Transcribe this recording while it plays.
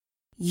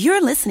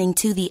You're listening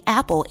to the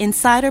Apple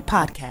Insider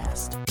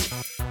Podcast.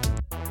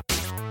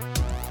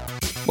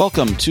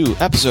 Welcome to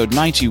episode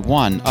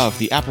 91 of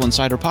the Apple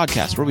Insider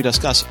Podcast, where we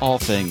discuss all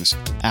things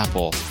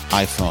Apple,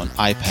 iPhone,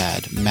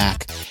 iPad,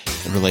 Mac,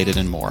 related,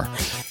 and more.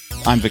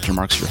 I'm Victor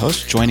Marks, your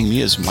host. Joining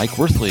me is Mike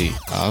Worthley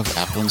of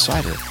Apple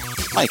Insider.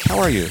 Mike, how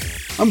are you?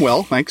 I'm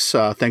well, thanks.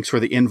 Thanks for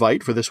the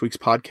invite for this week's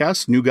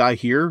podcast. New guy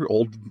here,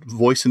 old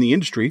voice in the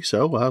industry,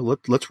 so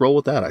let's roll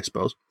with that, I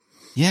suppose.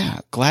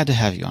 Yeah, glad to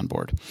have you on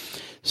board.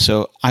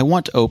 So I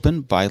want to open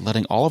by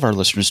letting all of our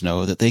listeners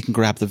know that they can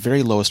grab the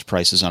very lowest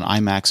prices on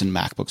iMacs and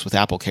MacBooks with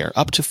AppleCare,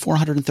 up to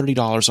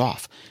 $430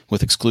 off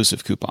with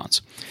exclusive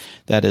coupons.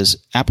 That is,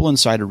 Apple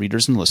Insider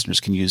readers and listeners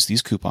can use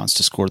these coupons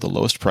to score the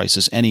lowest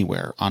prices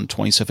anywhere on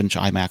 27-inch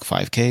iMac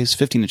 5Ks,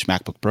 15-inch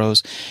MacBook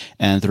Pros,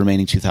 and the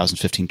remaining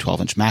 2015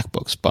 12-inch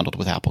MacBooks bundled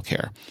with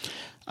AppleCare.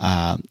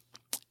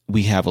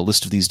 We have a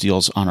list of these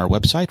deals on our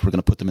website. We're going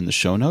to put them in the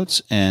show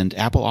notes, and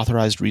Apple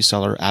authorized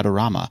reseller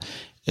Adorama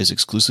is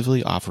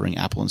exclusively offering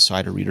Apple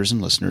Insider readers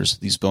and listeners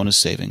these bonus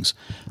savings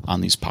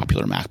on these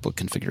popular MacBook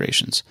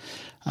configurations.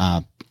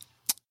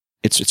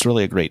 It's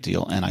really a great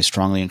deal, and I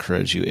strongly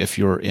encourage you, if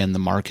you're in the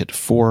market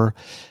for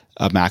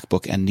a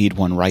MacBook and need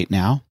one right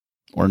now,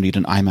 or need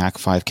an iMac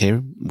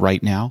 5K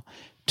right now,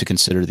 to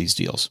consider these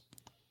deals.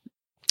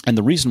 And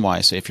the reason why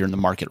I say if you're in the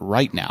market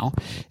right now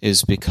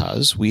is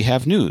because we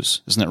have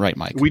news. Isn't that right,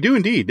 Mike? We do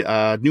indeed.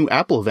 New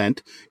Apple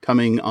event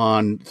coming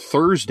on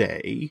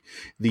Thursday,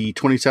 the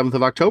 27th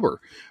of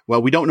October.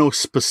 Well, we don't know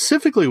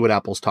specifically what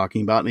Apple's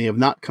talking about, and they have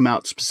not come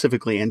out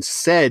specifically and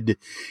said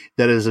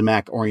that it is a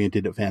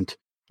Mac-oriented event.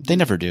 They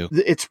never do.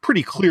 It's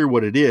pretty clear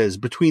what it is.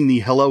 Between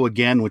the Hello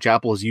Again, which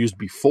Apple has used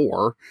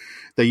before,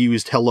 they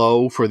used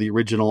Hello for the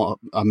original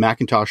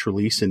Macintosh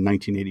release in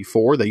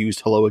 1984. They used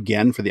Hello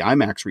Again for the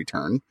iMac's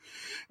return.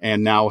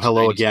 And now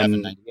Hello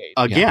Again.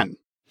 Yeah.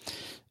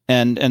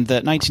 And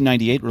that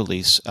 1998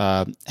 release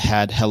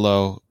had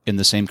Hello in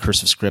the same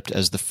cursive script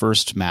as the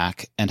first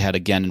Mac and had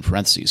Again in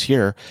parentheses.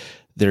 Here,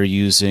 they're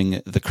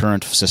using the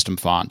current system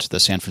font, the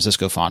San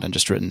Francisco font, and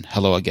just written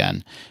Hello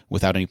Again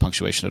without any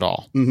punctuation at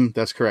all. Mm-hmm,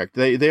 that's correct.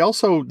 They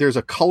also, there's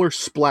a color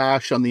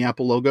splash on the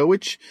Apple logo,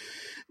 which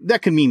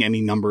that can mean any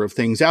number of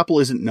things. Apple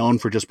isn't known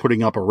for just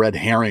putting up a red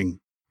herring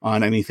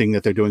on anything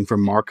that they're doing for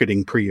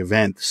marketing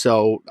pre-event.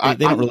 So they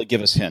don't really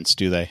give us hints,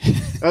 do they?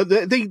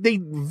 They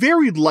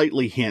very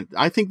lightly hint.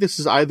 I think this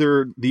is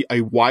either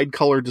a wide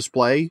color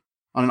display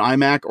on an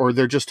iMac, or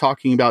they're just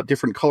talking about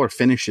different color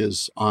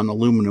finishes on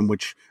aluminum,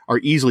 which are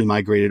easily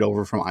migrated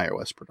over from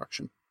iOS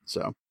production.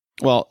 So,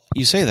 well,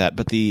 you say that,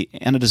 but the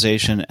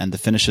anodization and the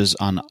finishes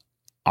on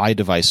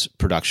iDevice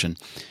production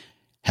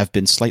have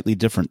been slightly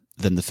different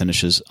than the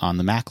finishes on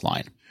the Mac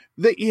line.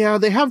 They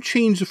have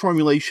changed the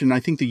formulation. I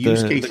think the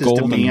use cases the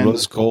gold demand and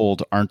rose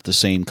gold aren't the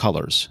same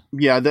colors.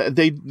 Yeah,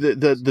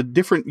 the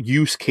different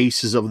use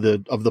cases of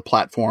the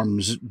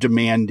platforms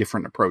demand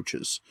different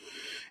approaches,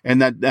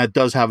 and that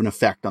does have an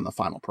effect on the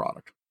final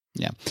product.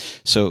 Yeah.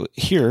 So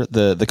here,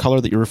 the color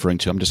that you're referring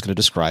to, I'm just going to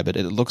describe it.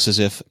 It looks as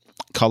if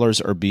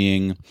colors are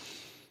being,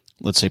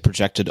 let's say,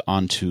 projected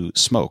onto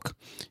smoke,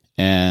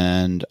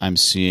 and I'm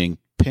seeing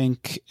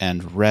pink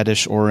and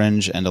reddish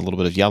orange and a little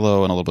bit of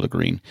yellow and a little bit of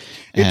green.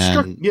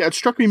 It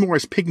struck me more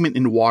as pigment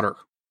in water.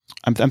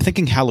 I'm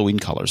thinking Halloween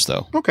colors,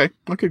 though. Okay,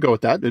 I could go with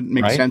that. It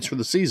makes right? sense for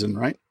the season,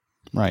 right?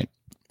 Right.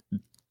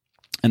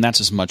 And that's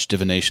as much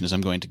divination as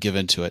I'm going to give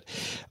into it.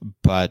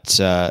 But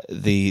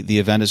the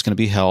event is going to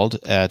be held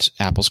at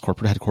Apple's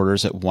corporate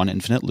headquarters at One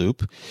Infinite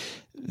Loop.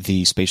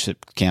 The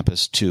Spaceship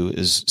Campus 2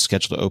 is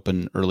scheduled to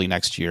open early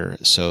next year,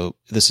 so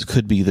this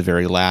could be the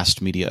very last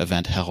media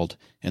event held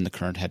in the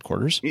current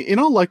headquarters. In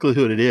all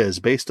likelihood, it is,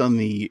 based on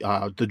the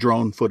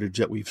drone footage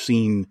that we've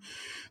seen.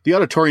 The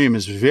auditorium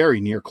is very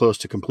near close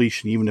to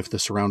completion, even if the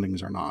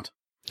surroundings are not.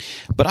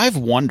 But I've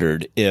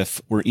wondered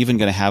if we're even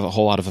going to have a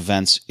whole lot of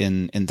events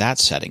in that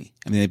setting.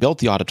 I mean, they built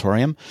the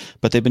auditorium,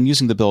 but they've been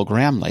using the Bill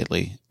Graham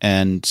lately,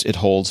 and it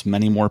holds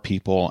many more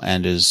people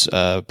and is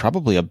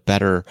probably a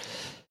better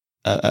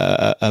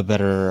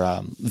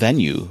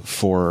venue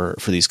for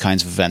these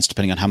kinds of events,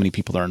 depending on how many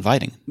people they're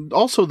inviting.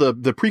 Also,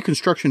 the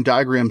pre-construction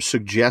diagram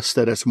suggests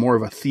that it's more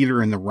of a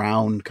theater in the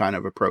round kind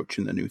of approach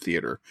in the new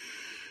theater,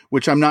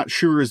 which I'm not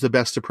sure is the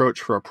best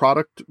approach for a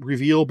product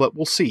reveal, but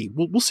we'll see.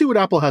 We'll see what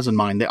Apple has in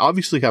mind. They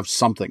obviously have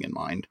something in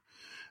mind.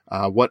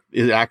 What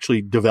it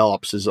actually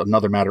develops is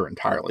another matter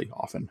entirely,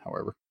 often,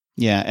 however.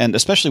 Yeah, and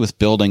especially with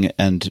building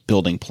and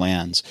building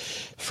plans.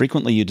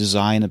 Frequently, you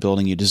design a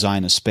building, you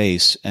design a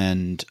space,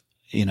 and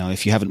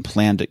if you haven't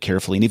planned it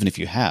carefully, and even if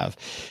you have,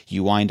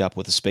 you wind up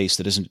with a space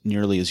that isn't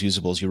nearly as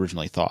usable as you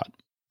originally thought.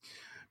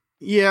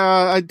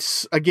 Yeah,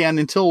 it's, again,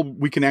 until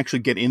we can actually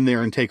get in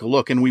there and take a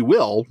look, and we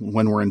will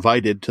when we're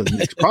invited to the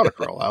next product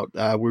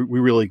rollout. We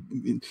really,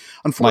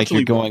 unfortunately, Mike,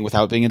 you're going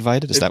without being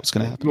invited? Is that what's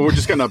going to happen? We're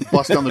just going to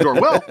bust down the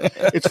door. Well,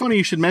 it's funny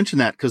you should mention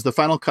that, because the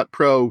Final Cut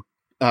Pro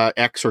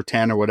X or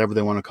 10 or whatever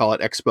they want to call it,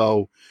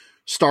 Expo,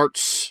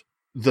 starts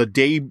the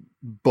day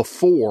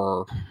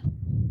before.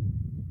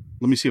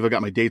 Let me see if I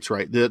got my dates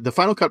right. The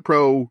Final Cut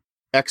Pro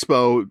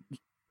Expo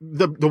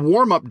the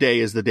warm-up day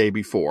is the day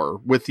before,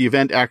 with the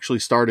event actually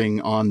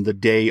starting on the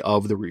day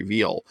of the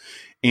reveal.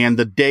 And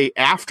the day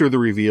after the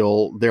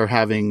reveal, they're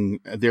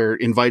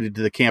invited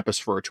to the campus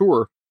for a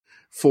tour.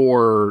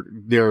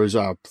 There's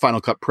a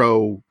Final Cut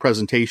Pro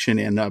presentation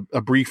and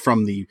a brief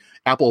from the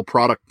Apple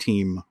product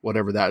team,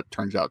 whatever that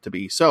turns out to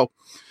be. So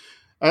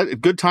a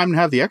good time to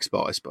have the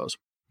expo, I suppose.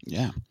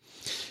 Yeah.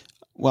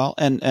 Well,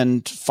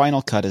 and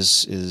Final Cut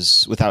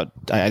is without,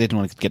 I didn't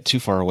want to get too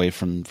far away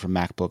from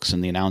MacBooks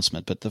and the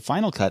announcement, but the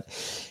Final Cut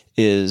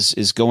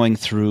is going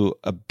through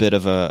a bit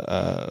of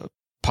a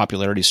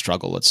popularity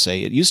struggle, let's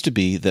say. It used to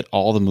be that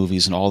all the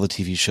movies and all the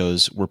TV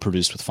shows were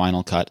produced with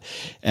Final Cut.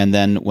 And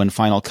then when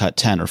Final Cut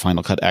 10, or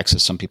Final Cut X,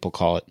 as some people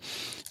call it,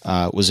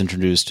 was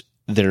introduced,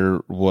 there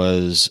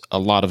was a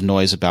lot of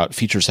noise about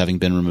features having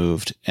been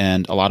removed,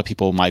 and a lot of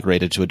people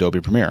migrated to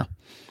Adobe Premiere.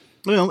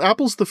 Well,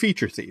 Apple's the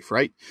feature thief,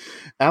 right?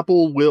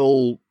 Apple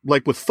will,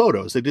 like with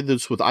photos, they did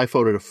this with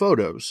iPhoto to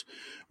Photos,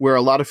 where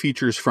a lot of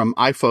features from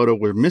iPhoto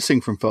were missing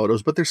from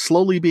Photos, but they're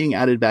slowly being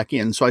added back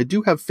in. So I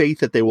do have faith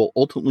that they will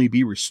ultimately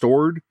be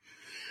restored.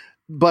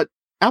 But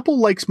Apple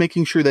likes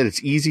making sure that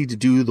it's easy to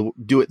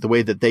do it the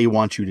way that they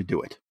want you to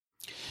do it.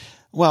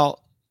 Well,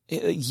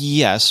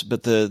 yes,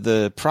 but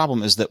the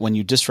problem is that when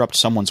you disrupt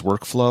someone's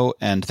workflow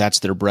and that's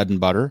their bread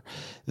and butter,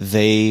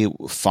 they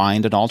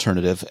find an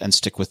alternative and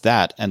stick with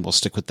that, and will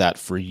stick with that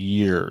for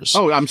years.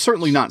 Oh, I'm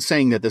certainly not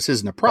saying that this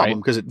isn't a problem,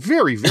 because it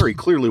very, very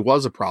clearly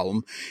was a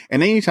problem.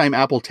 And anytime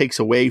Apple takes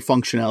away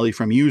functionality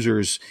from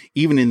users,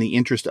 even in the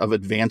interest of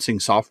advancing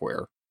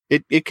software,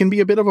 it can be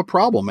a bit of a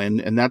problem.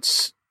 And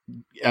that's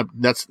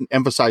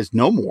emphasized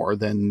no more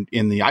than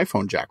in the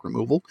iPhone jack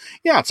removal.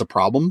 Yeah, it's a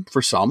problem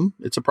for some.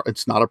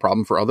 It's not a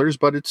problem for others,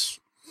 but it's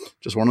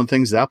just one of the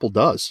things that Apple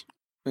does.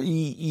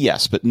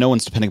 Yes, but no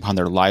one's depending upon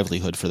their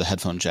livelihood for the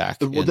headphone jack.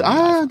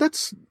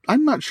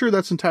 I'm not sure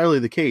that's entirely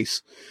the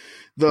case.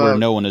 Where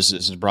no one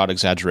is a broad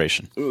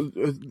exaggeration.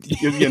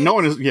 No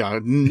one is. Yeah,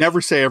 never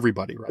say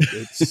everybody, right?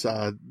 It's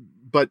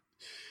but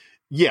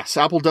yes,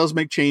 Apple does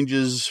make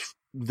changes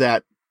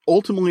that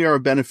ultimately are a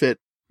benefit,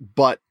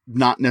 but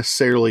not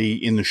necessarily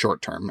in the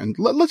short term. And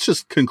let's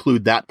just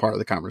conclude that part of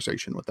the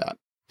conversation with that.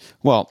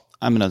 Well,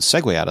 I'm going to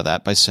segue out of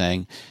that by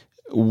saying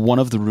one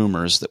of the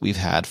rumors that we've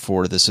had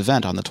for this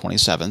event on the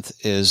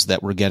 27th is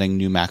that we're getting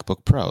new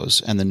MacBook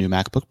Pros, and the new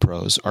MacBook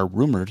Pros are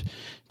rumored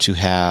to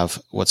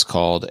have what's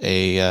called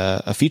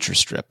a feature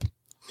strip,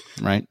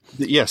 right?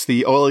 Yes,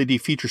 the OLED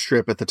feature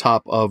strip at the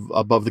top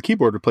above the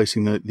keyboard,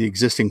 replacing the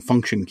existing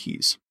function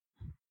keys.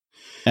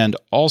 And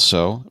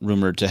also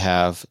rumored to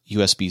have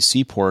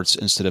USB-C ports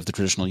instead of the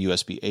traditional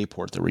USB-A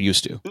port that we're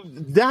used to.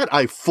 That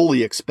I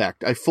fully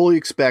expect. I fully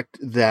expect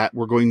that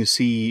we're going to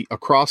see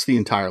across the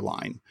entire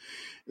line,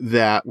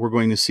 that we're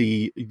going to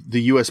see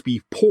the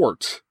USB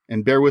port,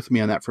 and bear with me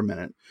on that for a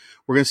minute.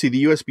 We're going to see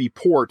the USB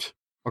port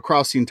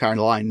across the entire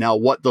line. Now,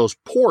 what those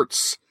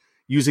ports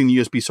using the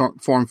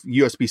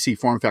USB-C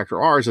form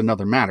factor are is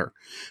another matter,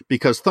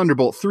 because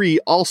Thunderbolt 3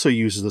 also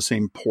uses the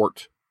same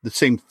port, the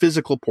same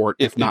physical port.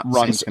 If not, it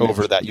runs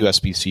over that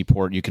USB-C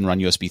port, you can run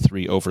USB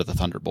 3 over the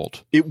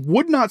Thunderbolt. It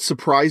would not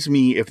surprise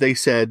me if they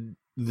said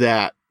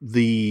that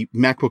the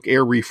MacBook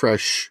Air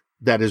refresh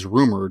that is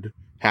rumored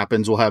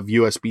happens will have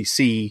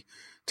USB-C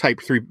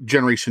Type 3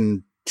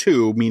 Generation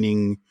 2,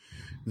 meaning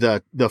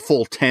the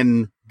full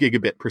 10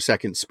 gigabit per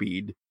second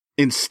speed,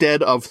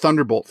 instead of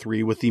Thunderbolt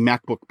 3, with the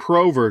MacBook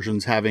Pro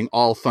versions having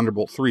all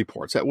Thunderbolt 3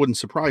 ports. That wouldn't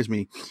surprise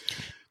me.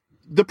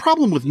 The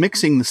problem with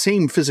mixing the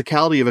same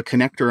physicality of a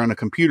connector on a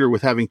computer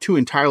with having two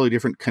entirely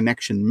different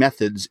connection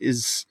methods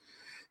is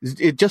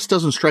it just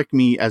doesn't strike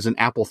me as an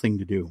Apple thing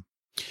to do.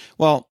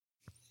 Well,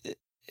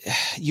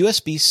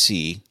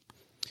 USB-C,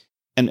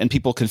 and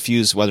people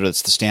confuse whether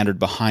it's the standard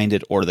behind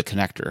it or the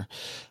connector,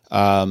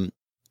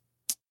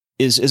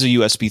 is a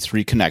USB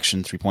 3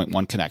 connection,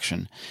 3.1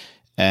 connection,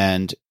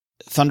 and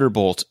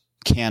Thunderbolt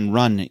can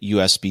run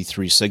USB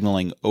 3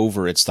 signaling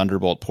over its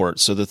Thunderbolt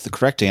port, so that the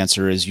correct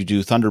answer is you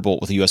do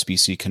Thunderbolt with a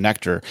USB-C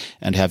connector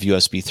and have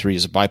USB 3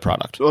 as a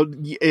byproduct. Well,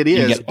 it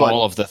is. You get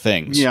all of the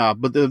things. Yeah,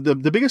 but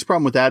the biggest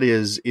problem with that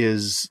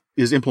is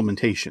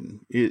implementation.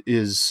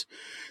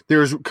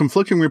 There's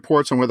conflicting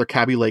reports on whether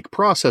Kaby Lake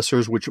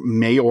processors, which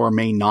may or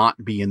may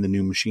not be in the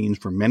new machines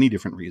for many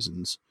different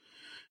reasons,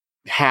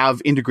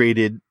 have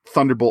integrated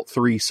Thunderbolt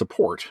 3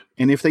 support.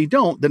 And if they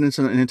don't, then it's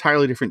an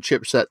entirely different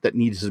chipset that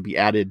needs to be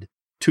added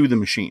to the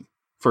machine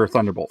for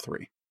Thunderbolt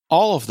 3.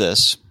 All of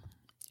this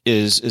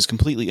is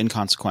completely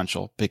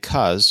inconsequential,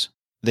 because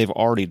they've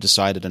already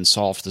decided and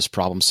solved this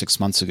problem 6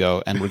 months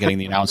ago, and we're getting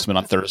the announcement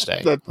on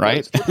Thursday,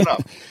 right? That's true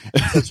enough.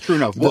 That's true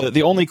enough.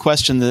 The only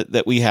question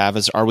that we have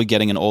is, are we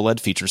getting an OLED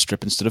feature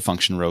strip instead of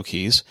function row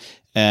keys?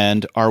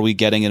 And are we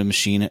getting a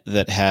machine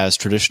that has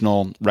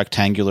traditional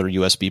rectangular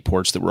USB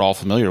ports that we're all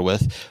familiar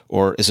with?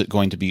 Or is it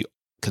going to be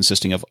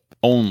consisting of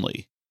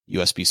only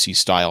USB-C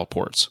style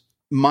ports?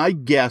 My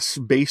guess,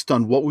 based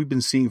on what we've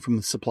been seeing from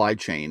the supply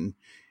chain,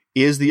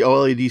 is the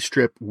OLED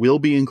strip will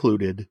be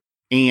included,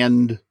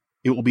 and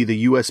it will be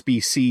the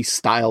USB-C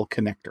style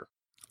connector.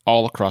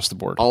 All across the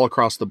board. All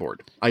across the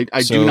board. I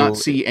do not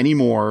see any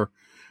more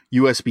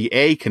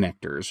USB-A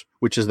connectors,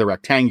 which is the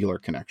rectangular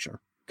connector,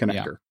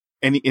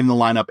 any in the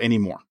lineup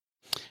anymore.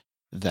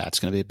 That's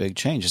going to be a big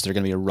change. Is there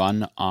going to be a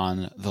run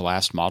on the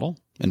last model?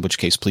 In which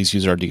case, please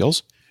use our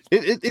deals.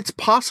 It's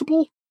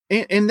possible,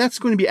 and that's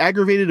going to be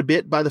aggravated a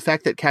bit by the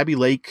fact that Kaby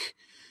Lake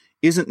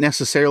isn't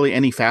necessarily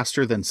any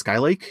faster than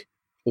Skylake.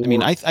 I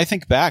mean, I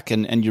think back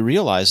and you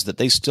realize that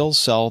they still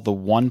sell the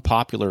one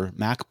popular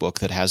MacBook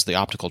that has the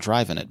optical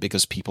drive in it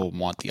because people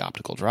want the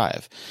optical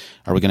drive.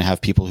 Are we going to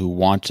have people who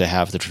want to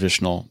have the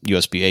traditional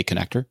USB-A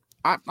connector?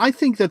 I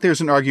think that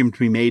there's an argument to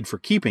be made for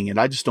keeping it.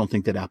 I just don't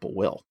think that Apple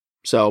will.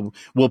 So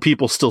will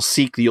people still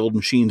seek the old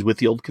machines with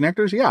the old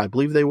connectors? Yeah, I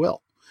believe they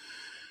will.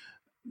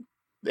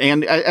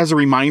 And as a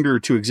reminder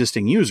to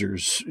existing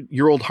users,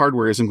 your old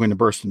hardware isn't going to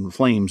burst into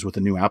flames with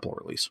a new Apple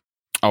release.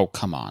 Oh,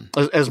 come on.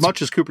 As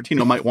much as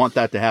Cupertino might want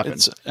that to happen.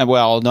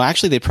 Well, no,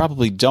 actually, they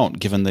probably don't,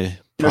 given the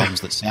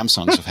problems that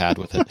Samsungs have had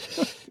with it.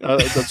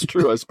 That's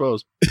true, I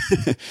suppose.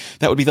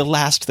 That would be the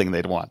last thing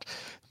they'd want.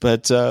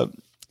 But so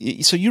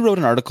you wrote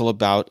an article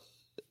about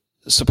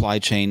supply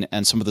chain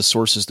and some of the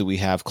sources that we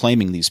have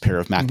claiming these pair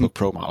of MacBook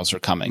Pro models are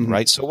coming,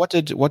 right? So what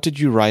did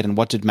you write, and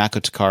what did Mako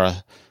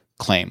Takara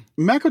claim?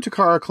 Mako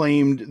Takara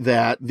claimed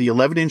that the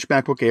 11-inch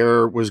MacBook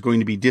Air was going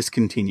to be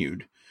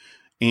discontinued,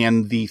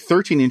 and the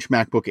 13-inch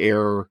MacBook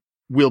Air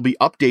will be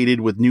updated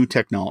with new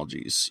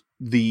technologies.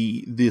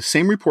 The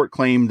same report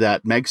claimed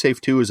that MagSafe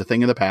 2 is a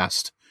thing of the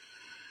past,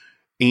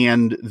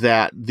 and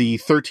that the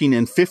 13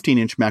 and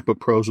 15-inch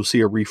MacBook Pros will see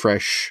a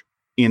refresh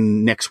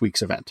in next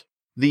week's event.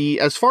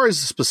 As far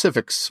as the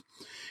specifics,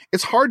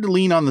 it's hard to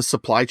lean on the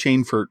supply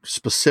chain for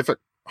specific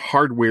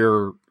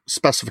hardware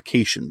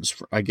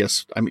specifications. I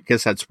guess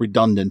that's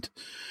redundant,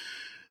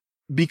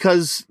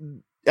 because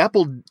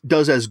Apple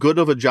does as good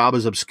of a job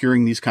as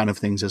obscuring these kind of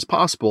things as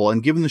possible.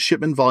 And given the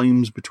shipment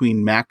volumes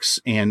between Macs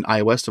and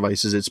iOS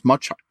devices, it's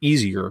much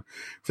easier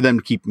for them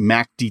to keep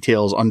Mac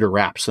details under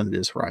wraps than it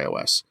is for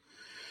iOS.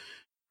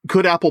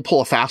 Could Apple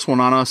pull a fast one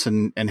on us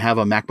and have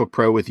a MacBook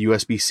Pro with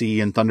USB-C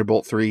and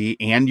Thunderbolt 3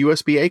 and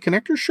USB-A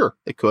connectors? Sure,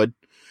 they could.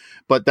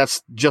 But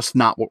that's just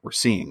not what we're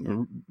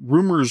seeing.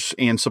 Rumors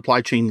and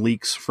supply chain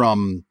leaks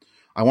from,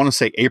 I want to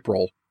say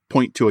April,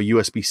 point to a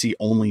USB-C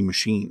only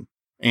machine.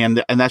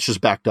 And that's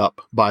just backed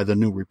up by the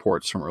new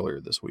reports from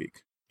earlier this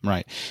week.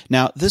 Right.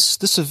 Now,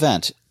 this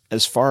event,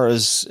 as far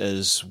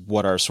as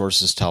what our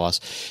sources tell us,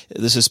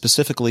 this is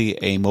specifically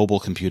a mobile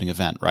computing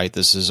event, right?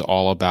 This is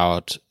all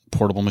about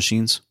portable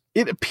machines?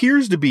 It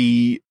appears to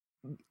be.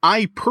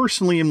 I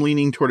personally am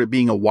leaning toward it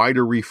being a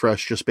wider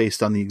refresh just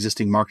based on the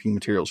existing marketing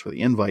materials for the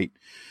invite.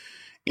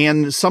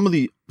 And some of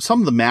the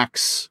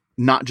Macs,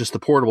 not just the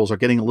portables, are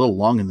getting a little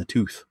long in the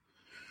tooth.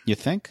 You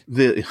think?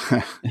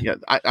 Yeah,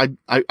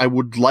 I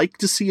would like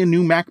to see a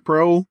new Mac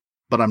Pro,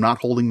 but I'm not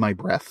holding my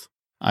breath.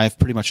 I've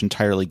pretty much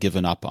entirely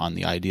given up on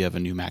the idea of a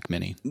new Mac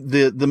Mini.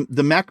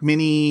 The Mac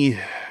Mini,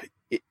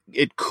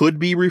 it could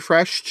be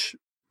refreshed.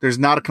 There's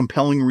not a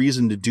compelling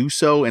reason to do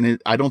so, and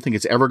I don't think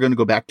it's ever going to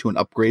go back to an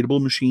upgradable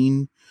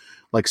machine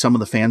like some of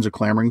the fans are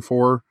clamoring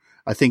for.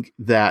 I think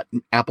that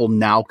Apple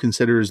now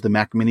considers the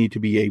Mac Mini to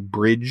be a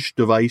bridge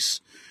device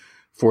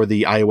for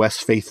the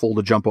iOS faithful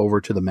to jump over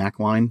to the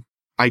Mac line.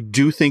 I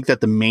do think that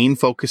the main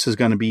focus is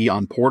going to be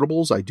on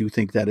portables. I do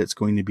think that it's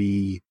going to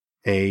be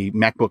a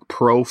MacBook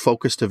Pro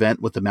focused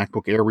event with the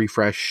MacBook Air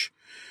refresh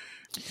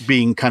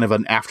being kind of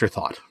an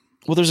afterthought.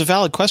 Well, there's a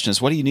valid question.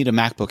 Is what do you need a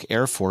MacBook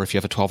Air for if you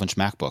have a 12-inch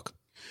MacBook?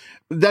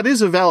 That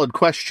is a valid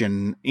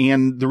question,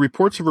 and the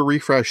reports of a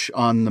refresh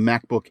on the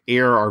MacBook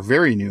Air are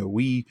very new.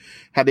 We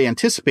had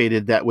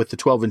anticipated that with the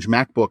 12-inch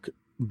MacBook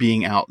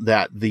being out,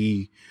 that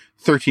the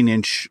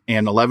 13-inch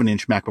and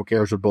 11-inch MacBook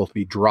Airs would both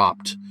be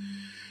dropped.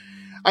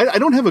 I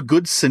don't have a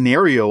good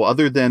scenario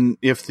other than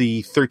if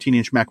the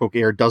 13-inch MacBook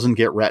Air doesn't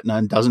get Retina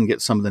and doesn't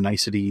get some of the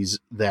niceties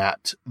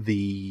that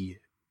the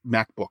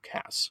MacBook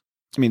has.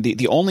 I mean,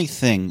 the only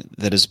thing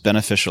that is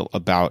beneficial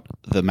about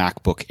the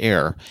MacBook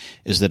Air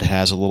is that it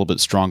has a little bit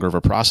stronger of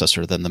a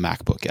processor than the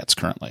MacBook gets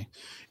currently.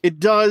 It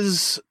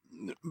does,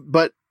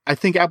 but I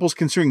think Apple's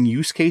considering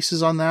use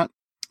cases on that.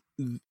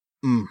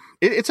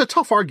 It's a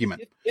tough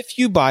argument. If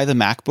you buy the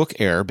MacBook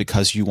Air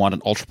because you want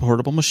an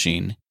ultra-portable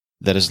machine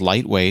that is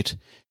lightweight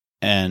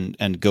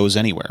and goes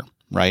anywhere,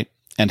 right,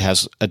 and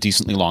has a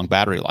decently long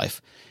battery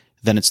life,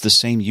 then it's the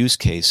same use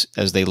case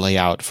as they lay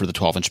out for the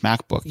 12-inch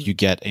MacBook. You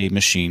get a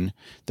machine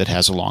that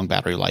has a long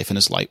battery life and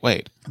is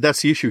lightweight.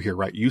 That's the issue here,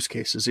 right? Use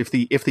cases. If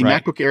the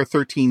Right. MacBook Air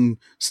 13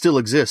 still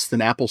exists,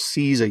 then Apple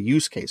sees a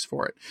use case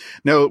for it.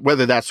 Now,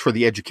 whether that's for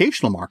the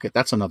educational market,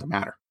 that's another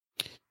matter.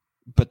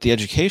 But the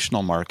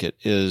educational market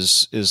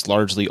is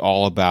largely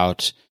all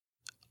about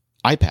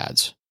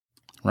iPads,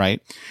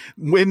 right?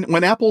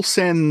 When Apple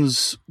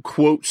sends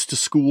quotes to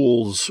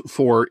schools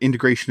for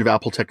integration of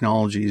Apple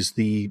technologies,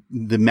 the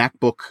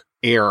MacBook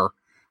Air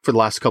for the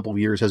last couple of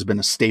years has been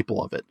a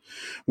staple of it.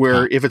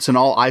 Where if it's an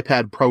all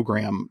iPad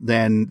program,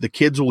 then the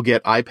kids will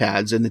get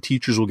iPads and the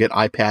teachers will get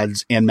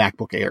iPads and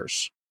MacBook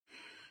Airs.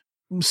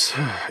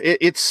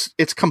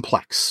 It's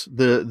complex.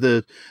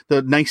 The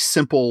nice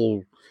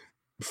simple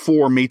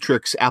 4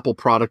 matrix Apple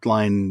product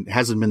line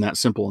hasn't been that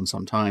simple in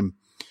some time.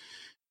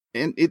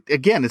 And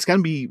it's going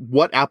to be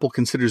what Apple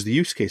considers the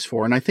use case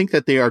for. And I think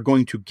that they are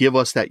going to give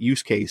us that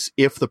use case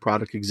if the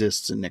product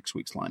exists in next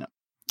week's lineup.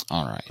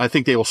 All right. I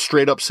think they will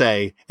straight up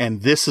say,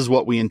 and this is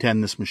what we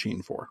intend this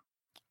machine for.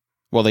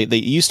 Well, they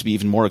used to be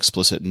even more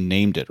explicit and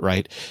named it,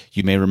 right?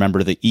 You may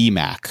remember the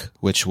eMac,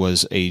 which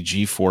was a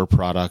G4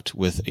 product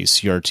with a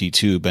CRT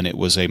tube, and it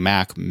was a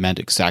Mac meant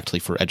exactly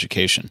for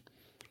education.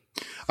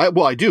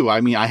 I do.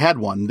 I mean, I had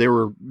one. They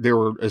were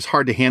as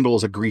hard to handle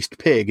as a greased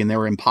pig, and they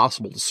were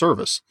impossible to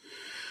service.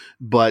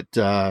 But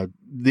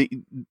I'm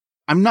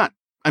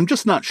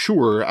just not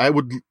sure.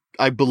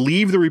 I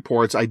believe the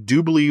reports. I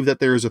do believe that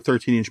there is a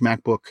 13-inch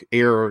MacBook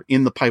Air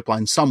in the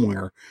pipeline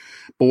somewhere,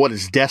 but what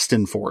it's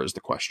destined for is the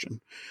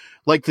question.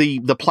 Like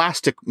the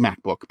plastic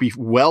MacBook,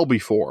 well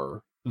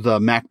before the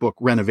MacBook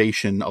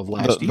renovation of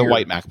last year. The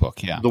white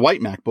MacBook, yeah. The white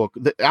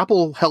MacBook.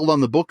 Apple held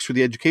on the books for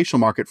the educational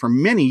market for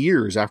many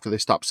years after they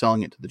stopped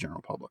selling it to the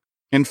general public.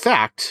 In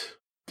fact,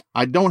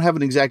 I don't have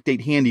an exact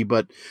date handy,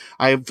 but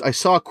I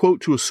saw a quote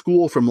to a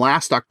school from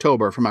last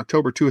October, from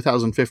October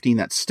 2015,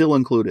 that still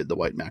included the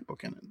white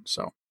MacBook in it.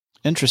 So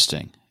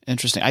Interesting.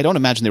 I don't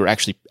imagine they were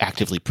actually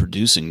actively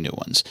producing new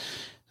ones.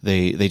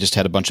 They just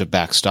had a bunch of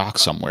back stock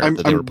somewhere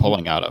that they were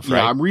pulling out of, right?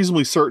 Yeah, I'm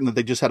reasonably certain that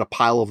they just had a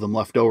pile of them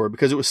left over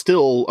because it was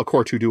still a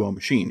Core 2 Duo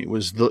machine. It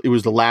was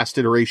the last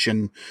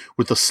iteration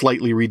with the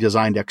slightly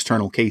redesigned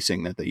external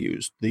casing that they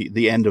used,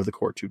 the end of the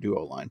Core 2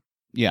 Duo line.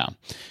 Yeah,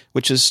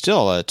 which is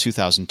still a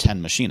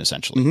 2010 machine,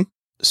 essentially. Mm-hmm.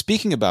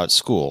 Speaking about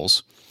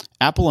schools,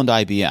 Apple and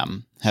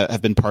IBM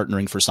have been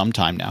partnering for some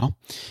time now,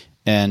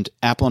 and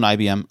Apple and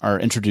IBM are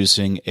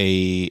introducing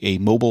a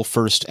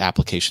mobile-first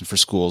application for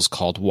schools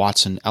called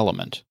Watson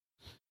Element.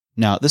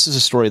 Now, this is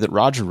a story that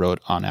Roger wrote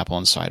on Apple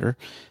Insider,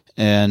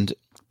 and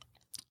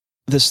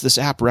this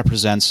app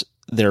represents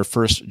their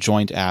first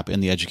joint app in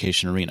the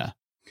education arena.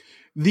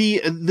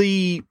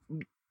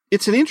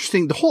 It's an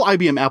interesting, the whole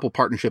IBM Apple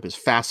partnership is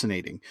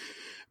fascinating,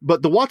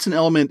 but the Watson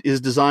Element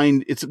is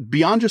designed, it's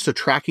beyond just a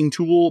tracking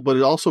tool, but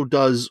it also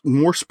does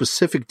more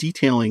specific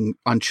detailing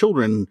on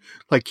children,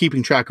 like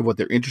keeping track of what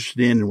they're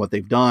interested in and what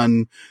they've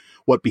done,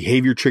 what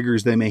behavior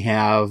triggers they may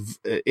have.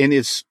 And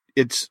it's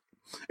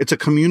a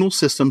communal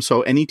system,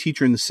 so any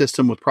teacher in the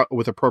system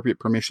with appropriate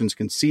permissions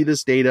can see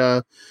this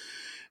data.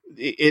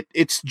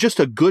 It's just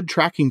a good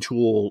tracking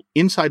tool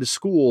inside a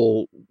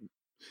school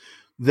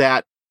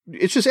that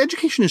it's just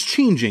education is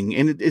changing,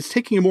 and it's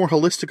taking a more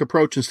holistic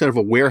approach instead of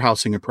a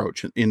warehousing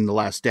approach in the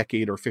last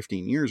decade or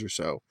 15 years or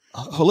so.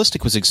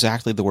 Holistic was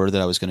exactly the word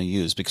that I was going to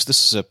use, because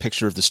this is a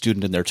picture of the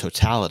student in their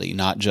totality,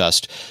 not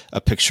just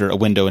a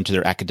window into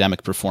their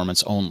academic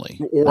performance only.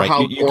 Or, right?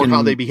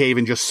 how they behave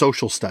in just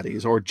social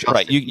studies or just.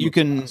 Right. You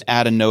can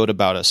add a note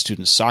about a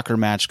student's soccer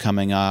match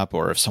coming up,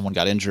 or if someone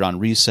got injured on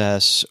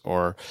recess,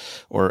 or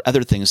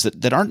other things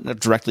that aren't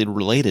directly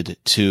related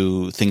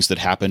to things that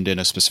happened in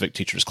a specific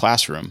teacher's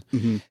classroom.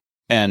 Mm-hmm.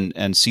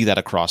 And see that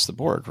across the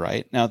board,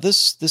 right? Now,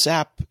 this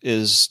app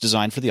is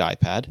designed for the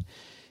iPad,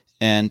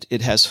 and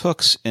it has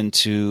hooks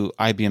into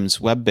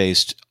IBM's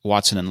web-based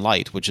Watson and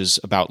Lite, which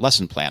is about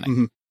lesson planning.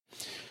 Mm-hmm.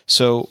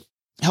 So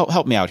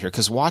help me out here,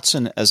 because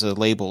Watson as a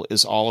label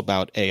is all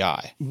about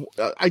AI.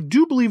 I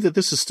do believe that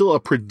this is still a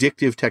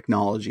predictive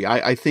technology.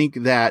 I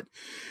think that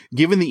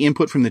given the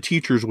input from the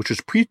teachers, which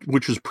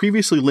was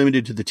previously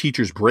limited to the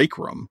teacher's break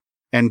room,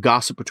 and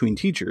gossip between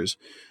teachers,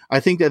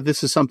 I think that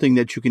this is something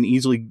that you can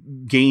easily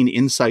gain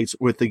insights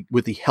with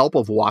the help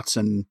of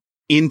Watson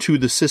into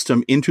the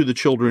system, into the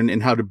children,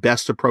 and how to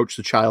best approach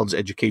the child's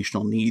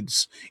educational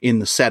needs in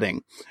the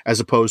setting, as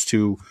opposed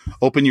to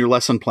open your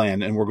lesson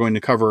plan and we're going to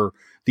cover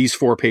these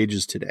 4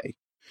 pages today.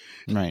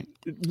 Right.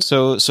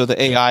 So the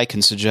AI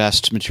can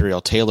suggest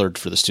material tailored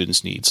for the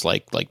students' needs,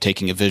 like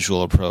taking a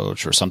visual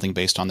approach or something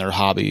based on their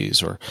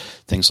hobbies or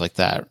things like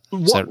that.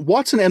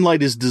 Watson and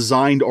Lite is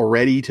designed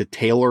already to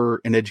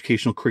tailor an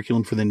educational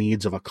curriculum for the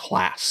needs of a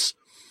class.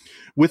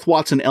 With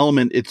Watson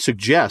Element, it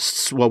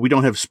suggests, well, we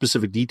don't have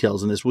specific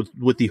details in this,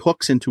 with the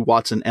hooks into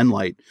Watson and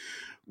Lite,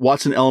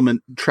 Watson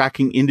Element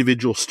tracking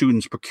individual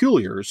students'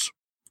 peculiars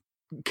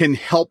can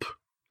help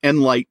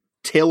Enlight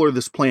tailor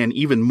this plan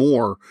even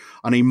more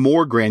on a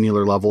more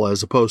granular level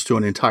as opposed to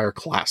an entire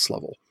class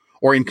level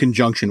or in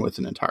conjunction with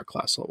an entire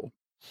class level.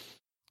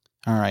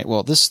 All right.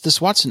 Well, this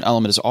Watson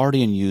Element is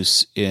already in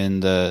use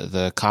in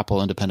the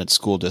Coppell Independent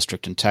School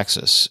District in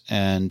Texas,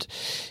 and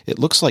it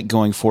looks like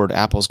going forward,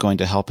 Apple's going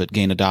to help it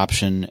gain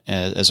adoption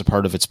as a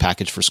part of its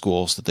package for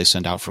schools that they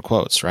send out for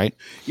quotes, right?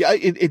 Yeah,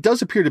 it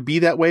does appear to be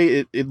that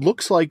way. It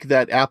looks like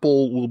that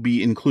Apple will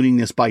be including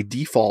this by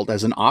default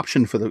as an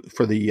option for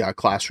the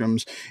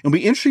classrooms. It'll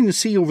be interesting to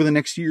see over the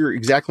next year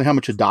exactly how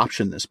much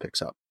adoption this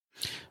picks up.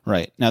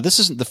 Right. Now, this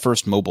isn't the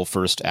first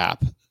mobile-first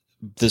app.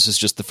 This is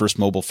just the first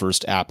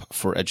mobile-first app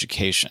for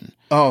education.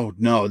 Oh,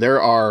 no.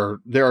 There are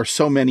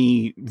so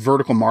many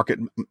vertical market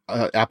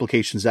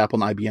applications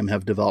Apple and IBM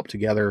have developed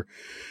together.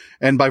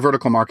 And by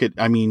vertical market,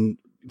 I mean,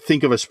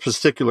 think of a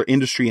particular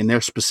industry and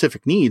their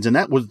specific needs. And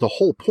that was the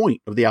whole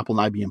point of the Apple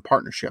and IBM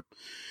partnership.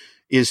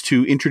 is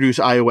to introduce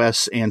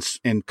iOS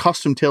and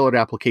custom tailored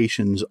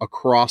applications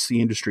across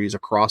the industries,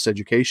 across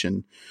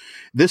education.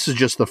 This is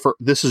just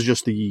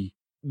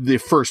the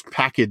first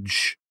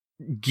package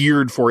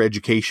geared for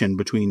education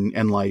between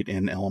Enlight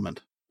and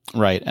Element.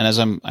 Right. And as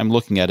I'm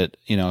looking at it,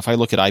 if I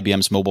look at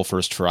IBM's Mobile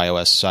First for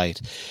iOS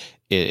site,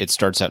 it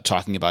starts out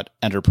talking about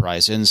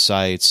enterprise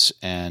insights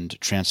and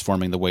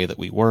transforming the way that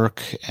we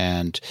work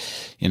and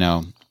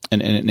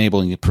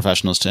enabling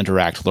professionals to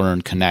interact,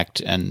 learn,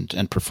 connect,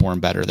 and perform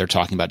better. They're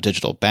talking about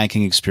digital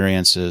banking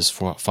experiences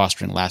for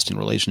fostering lasting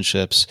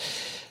relationships.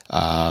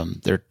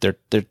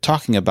 They're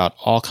talking about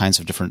all kinds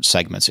of different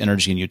segments: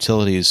 energy and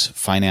utilities,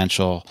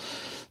 financial,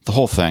 the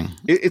whole thing.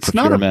 It's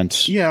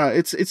procurement.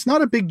 It's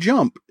not a big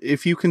jump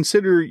if you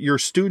consider your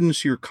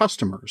students your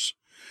customers.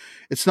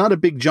 It's not a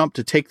big jump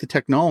to take the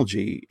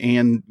technology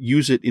and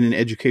use it in an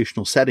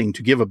educational setting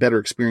to give a better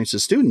experience to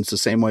students, the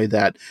same way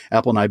that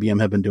Apple and IBM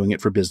have been doing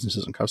it for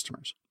businesses and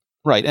customers.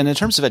 Right. And in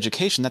terms of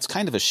education, that's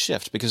kind of a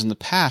shift, because in the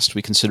past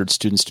we considered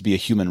students to be a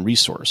human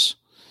resource.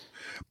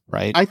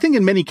 Right. I think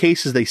in many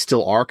cases they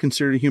still are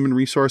considered a human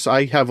resource.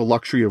 I have a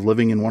luxury of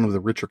living in one of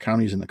the richer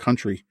counties in the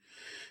country.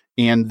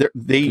 And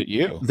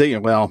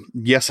well,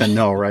 yes and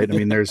no, right? I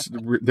mean, there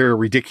are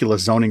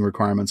ridiculous zoning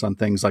requirements on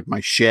things like my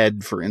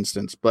shed, for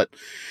instance. But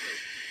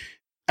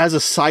as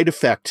a side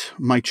effect,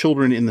 my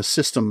children in the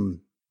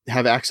system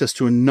have access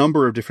to a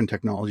number of different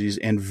technologies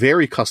and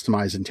very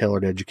customized and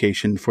tailored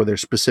education for their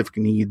specific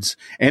needs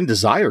and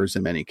desires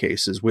in many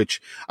cases,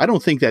 which I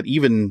don't think that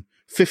even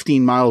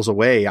 15 miles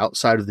away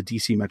outside of the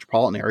DC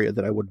metropolitan area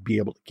that I would be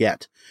able to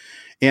get.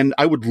 And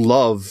I would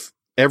love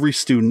every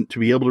student to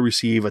be able to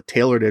receive a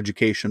tailored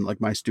education like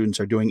my students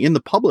are doing in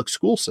the public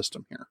school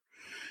system here.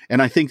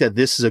 And I think that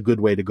this is a good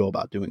way to go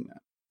about doing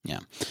that. Yeah.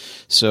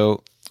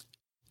 So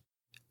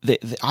the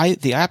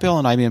Apple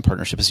and IBM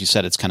partnership, as you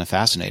said, it's kind of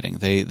fascinating.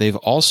 They've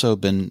also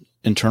been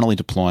internally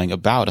deploying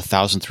about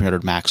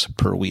 1,300 Macs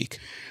per week.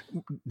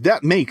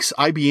 That makes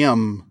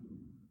IBM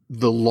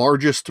the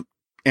largest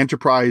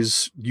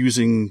enterprise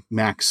using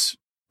Macs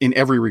in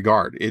every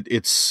regard.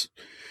 It's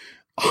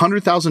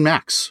 100,000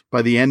 Macs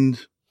by the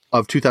end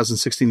of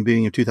 2016,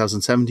 beginning of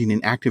 2017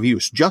 in active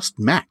use, just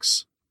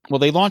Macs. Well,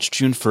 they launched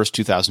June 1st,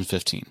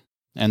 2015,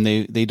 and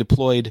they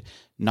deployed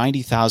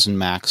 90,000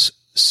 Macs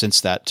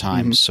since that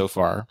time so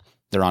far.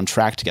 They're on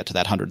track to get to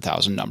that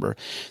 100,000 number.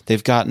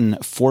 They've gotten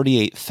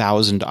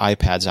 48,000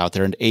 iPads out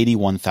there and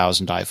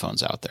 81,000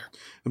 iPhones out there.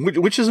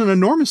 Which is an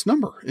enormous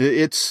number.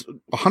 It's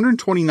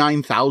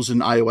 129,000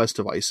 iOS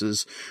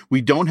devices. We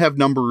don't have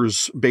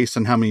numbers based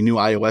on how many new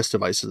iOS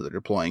devices they're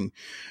deploying,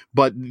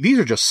 but these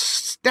are just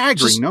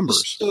staggering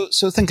numbers.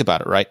 So think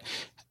about it, right?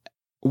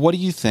 What do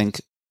you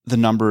think the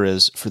number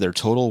is for their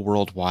total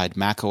worldwide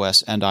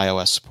macOS and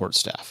iOS support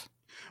staff?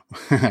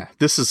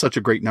 This is such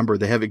a great number.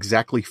 They have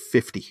exactly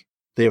 50.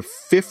 They have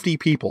 50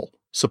 people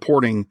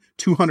supporting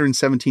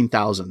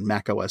 217,000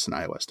 macOS and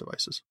iOS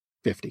devices.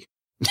 50.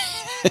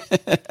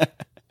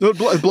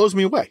 It blows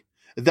me away.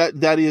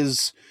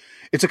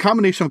 It's a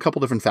combination of a couple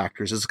different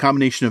factors. It's a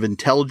combination of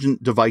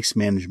intelligent device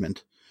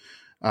management.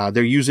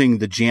 They're using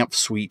the Jamf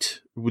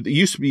suite. They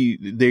used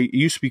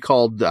to be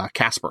called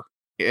Casper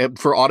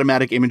for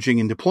automatic imaging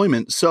and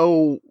deployment.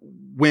 So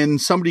when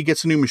somebody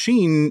gets a new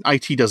machine,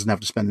 IT doesn't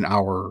have to spend an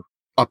hour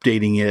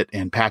updating it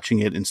and patching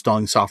it,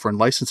 installing software and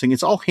licensing.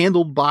 It's all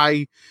handled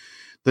by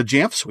the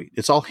Jamf suite.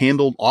 It's all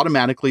handled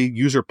automatically.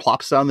 User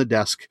plops down the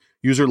desk.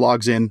 User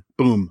logs in.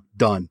 Boom,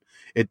 done.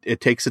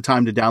 It takes the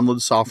time to download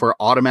the software,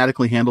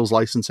 automatically handles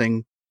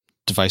licensing,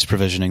 device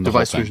provisioning,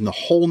 the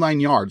whole 9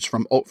 yards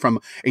from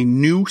a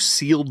new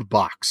sealed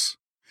box.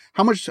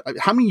 How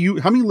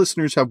many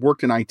listeners have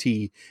worked in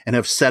IT and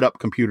have set up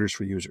computers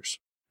for users?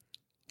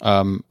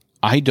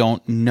 I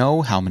don't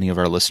know how many of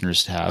our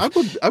listeners have,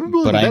 but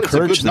I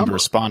encourage them to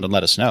respond and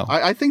let us know.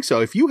 I think so.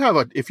 If you have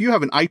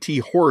an IT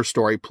horror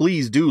story,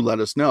 please do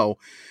let us know.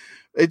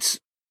 It's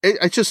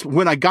just,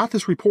 when I got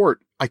this report,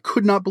 I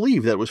could not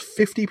believe that it was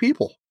 50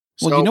 people.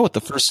 Well, you know what the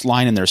first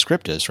line in their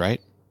script is,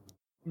 right?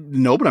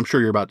 No, but I'm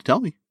sure you're about to tell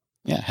me.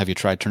 Yeah. Have you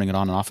tried turning it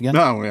on and off again?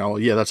 No, well,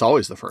 yeah, that's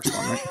always the first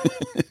one,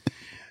 right?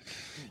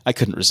 I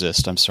couldn't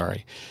resist. I'm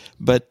sorry.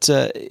 But,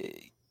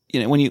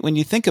 when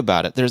you think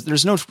about it,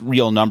 there's no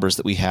real numbers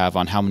that we have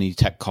on how many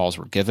tech calls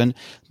were given,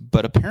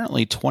 but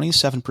apparently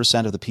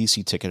 27% of the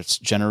PC tickets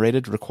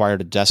generated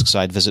required a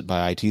desk-side visit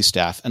by IT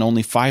staff, and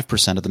only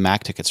 5% of the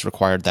Mac tickets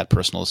required that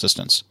personal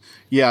assistance.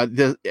 Yeah,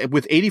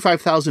 with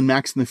 85,000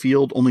 Macs in the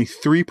field, only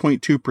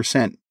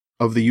 3.2%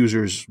 of the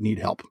users need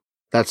help.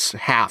 That's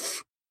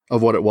half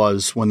of what it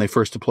was when they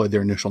first deployed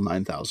their initial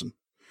 9,000.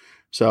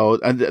 So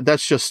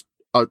that's just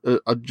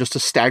a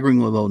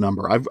staggeringly low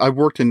number. I've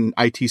worked in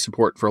IT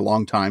support for a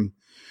long time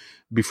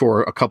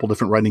before a couple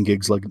different writing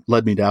gigs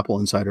led me to Apple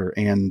Insider.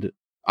 And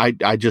I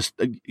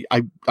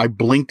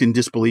blinked in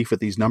disbelief at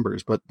these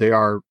numbers, but they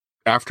are,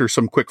 after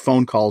some quick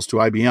phone calls to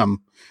IBM,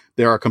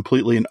 they are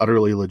completely and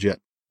utterly legit.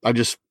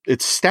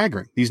 It's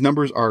staggering. These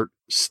numbers are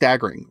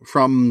staggering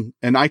from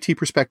an IT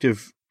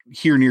perspective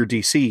here near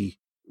DC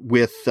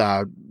with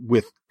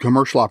with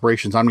commercial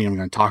operations, I'm not even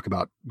going to talk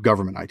about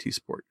government IT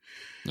support.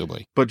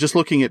 Nobody. But just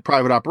looking at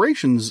private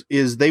operations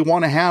is they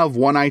want to have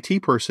one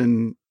IT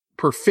person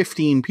per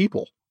 15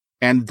 people.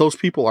 And those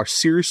people are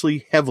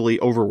seriously heavily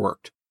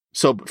overworked.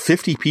 So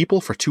 50 people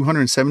for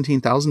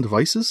 217,000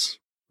 devices?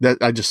 That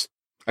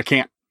I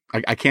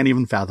can't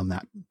even fathom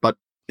that. But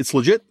it's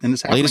legit and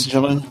it's happening. Ladies and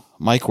gentlemen,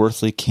 Mike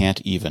Worthley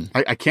can't even.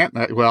 I can't.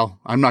 Well,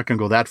 I'm not going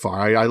to go that far.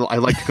 I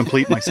like to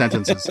complete my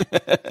sentences,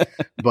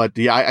 but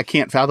yeah, I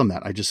can't fathom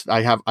that.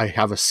 I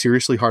have a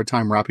seriously hard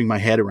time wrapping my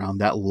head around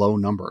that low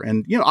number.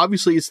 And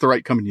obviously, it's the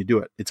right company to do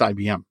it. It's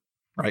IBM,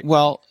 right?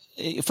 Well,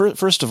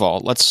 first of all,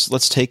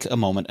 let's take a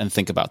moment and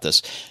think about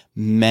this.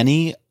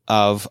 Many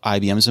of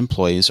IBM's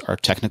employees are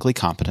technically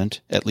competent,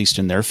 at least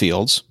in their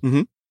fields,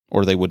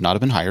 or they would not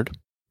have been hired,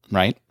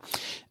 right?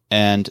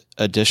 And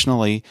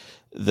additionally,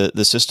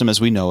 the system as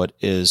we know it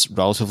is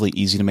relatively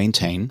easy to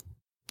maintain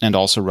and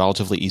also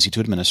relatively easy to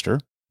administer.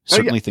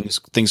 Certainly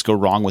things go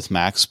wrong with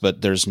Macs,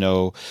 but there's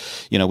no,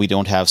 we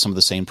don't have some of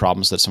the same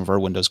problems that some of our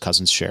Windows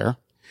cousins share.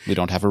 We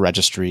don't have a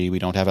registry. We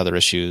don't have other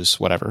issues,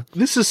 whatever.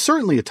 This is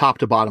certainly a top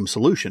to bottom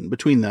solution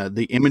between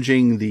the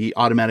imaging, the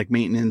automatic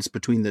maintenance,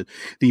 between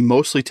the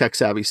mostly tech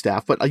savvy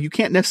staff. But you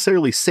can't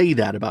necessarily say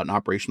that about an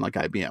operation like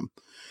IBM.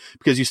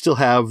 Because you still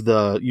have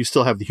the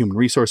human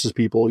resources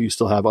people, you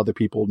still have other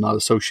people not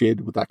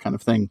associated with that kind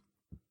of thing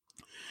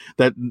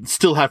that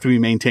still have to be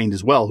maintained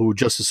as well, who would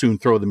just as soon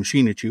throw the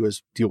machine at you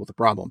as deal with the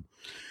problem.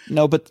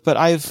 No, but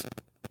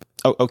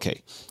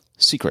okay.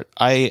 Secret.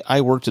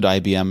 I worked at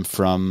IBM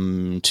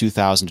from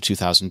 2000 to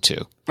 2002.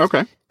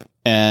 Okay.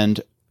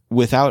 And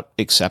without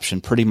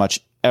exception, pretty much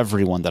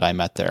everyone that I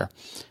met there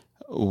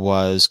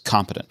was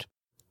competent.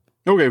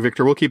 Okay,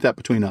 Victor, we'll keep that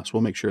between us.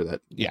 We'll make sure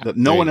that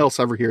no one else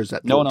ever hears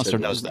that. No one else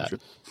knows that.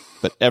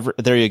 But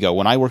there you go.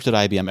 When I worked at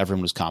IBM,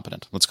 everyone was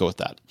competent. Let's go with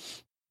that.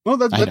 Well,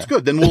 that's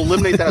good. Then we'll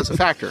eliminate that as a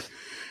factor.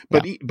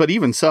 But but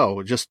even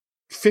so, just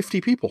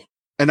 50 people.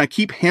 And I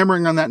keep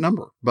hammering on that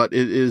number, but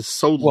it is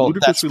so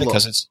ludicrously low.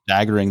 Because it's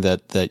staggering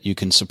that you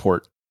can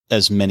support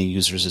as many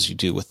users as you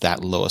do with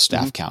that low a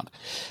staff count.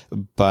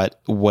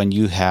 But when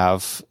you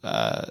have,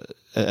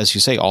 as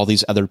you say, all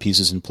these other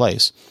pieces in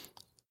place,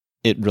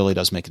 it really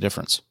does make a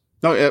difference.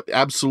 No, it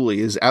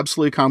absolutely is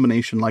absolutely a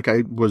combination, like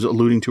I was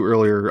alluding to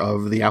earlier,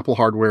 of the Apple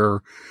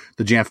hardware,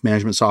 the Jamf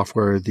management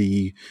software,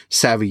 the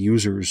savvy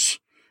users.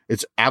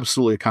 It's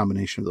absolutely a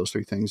combination of those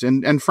three things.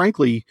 And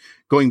frankly,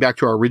 going back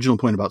to our original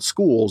point about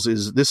schools,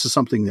 this is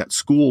something that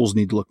schools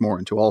need to look more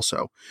into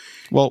also.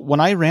 Well,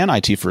 when I ran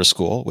IT for a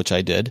school, which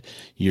I did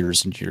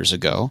years and years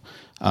ago,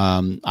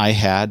 I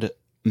had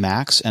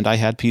Macs and I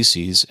had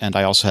PCs and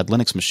I also had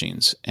Linux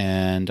machines,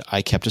 and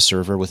I kept a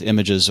server with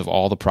images of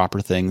all the proper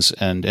things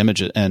and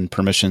images and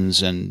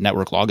permissions and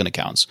network login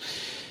accounts,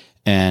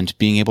 and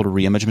being able to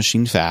reimage a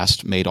machine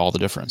fast made all the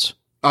difference.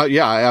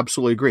 Yeah, I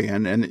absolutely agree.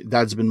 And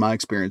that's been my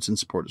experience in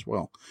support as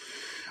well.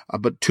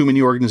 But too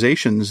many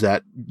organizations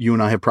that you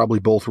and I have probably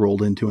both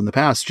rolled into in the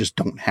past just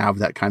don't have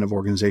that kind of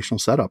organizational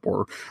setup,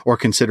 or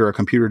consider a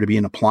computer to be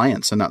an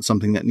appliance and not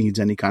something that needs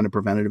any kind of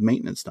preventative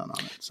maintenance done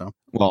on it.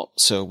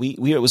 So we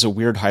it was a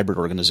weird hybrid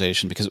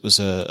organization because it was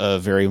a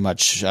very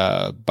much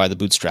by the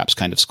bootstraps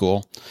kind of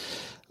school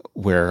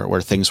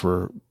where things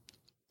were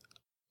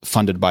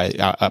funded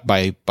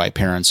by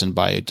parents and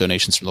by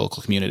donations from the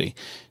local community.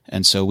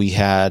 And so we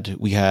had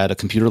a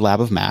computer lab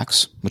of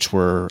Macs, which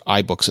were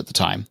iBooks at the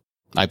time.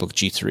 iBook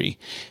G3,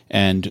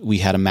 and we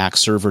had a Mac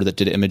server that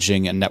did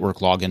imaging and network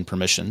login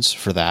permissions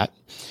for that.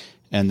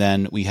 And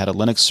then we had a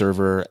Linux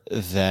server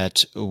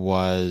that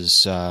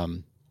was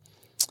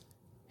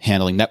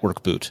handling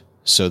network boot,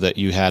 so that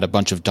you had a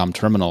bunch of dumb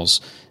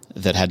terminals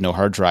that had no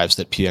hard drives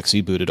that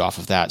PXE booted off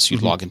of that, so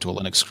you'd log into a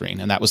Linux screen,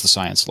 and that was the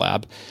science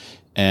lab.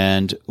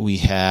 And we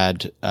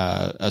had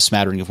a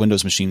smattering of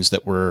Windows machines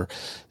that were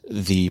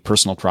the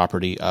personal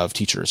property of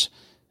teachers,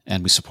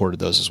 and we supported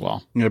those as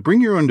well.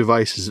 Bring your own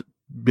device has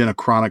been a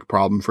chronic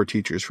problem for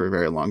teachers for a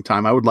very long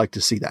time. I would like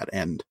to see that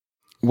end.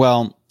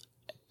 Well,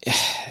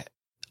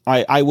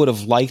 I would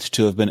have liked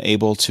to have been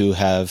able to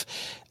have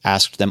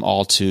asked them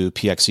all to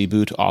PXE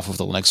boot off of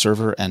the Linux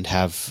server and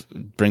have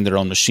bring their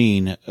own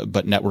machine,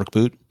 but network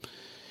boot.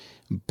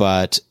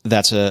 But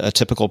that's a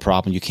typical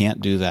problem. You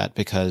can't do that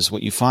because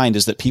what you find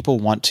is that people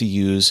want to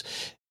use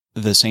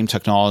the same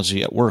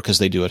technology at work as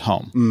they do at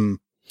home.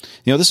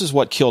 This is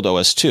what killed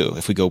OS2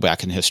 if we go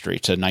back in history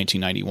to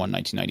 1991,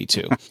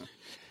 1992.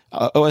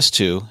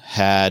 OS2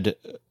 had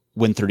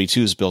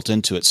Win32s built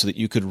into it so that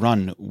you could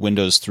run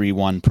Windows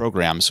 3.1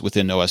 programs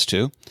within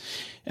OS2.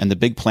 And the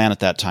big plan at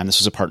that time, this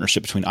was a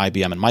partnership between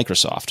IBM and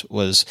Microsoft,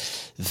 was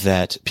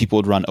that people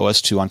would run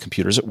OS2 on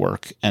computers at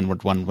work and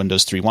would run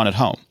Windows 3.1 at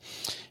home.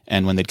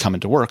 And when they'd come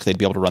into work, they'd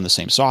be able to run the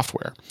same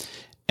software.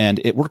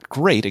 And it worked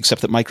great,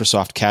 except that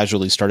Microsoft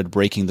casually started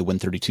breaking the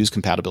Win32's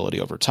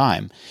compatibility over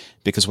time,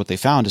 because what they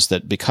found is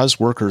that because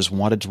workers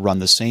wanted to run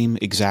the same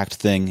exact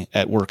thing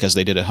at work as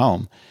they did at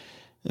home,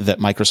 that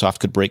Microsoft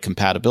could break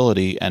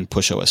compatibility and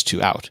push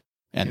OS2 out.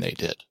 And they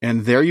did.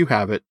 And there you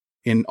have it.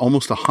 In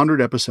almost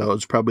 100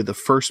 episodes, probably the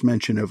first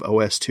mention of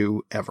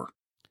OS2 ever.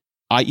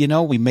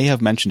 We may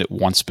have mentioned it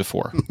once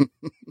before.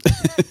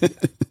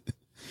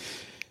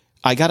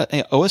 I got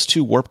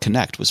OS2 Warp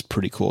Connect was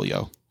pretty cool,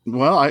 yo.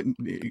 Well,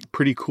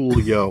 pretty cool,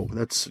 yo.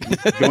 That's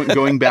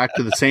going back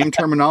to the same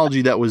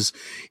terminology that was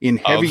in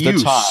heavy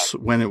use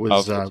when it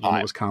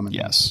was common.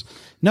 Yes.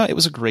 No, it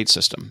was a great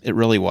system. It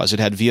really was.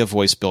 It had VIA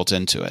voice built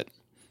into it.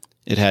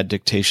 It had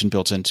dictation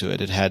built into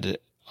it. It had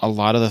a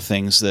lot of the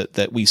things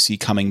that we see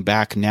coming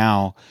back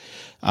now,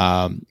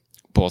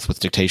 both with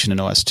dictation in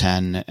OS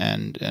 10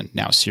 and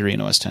now Siri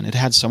in OS 10. It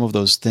had some of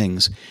those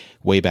things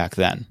way back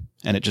then,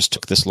 and it just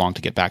took this long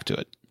to get back to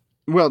it.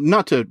 Well,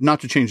 not to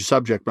change the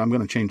subject, but I'm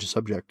going to change the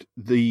subject.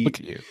 Look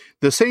at you.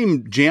 The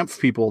same Jamf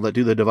people that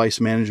do the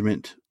device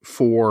management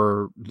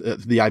for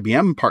the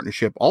IBM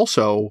partnership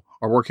also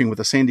are working with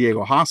the San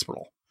Diego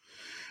hospital,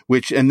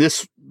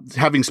 this,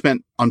 having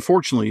spent,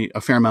 unfortunately,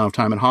 a fair amount of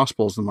time in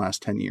hospitals in the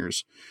last 10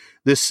 years,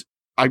 this,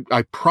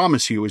 I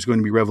promise you, is going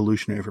to be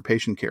revolutionary for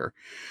patient care.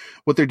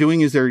 What they're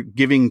doing is they're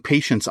giving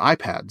patients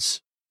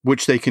iPads,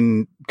 which they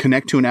can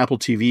connect to an Apple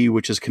TV,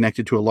 which is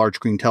connected to a large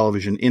screen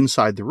television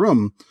inside the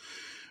room,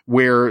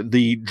 where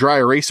the dry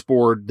erase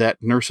board that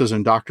nurses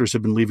and doctors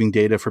have been leaving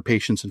data for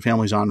patients and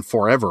families on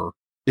forever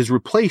is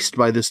replaced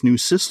by this new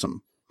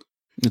system.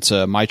 It's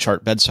a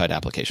MyChart bedside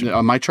application.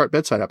 A MyChart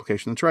bedside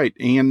application, that's right.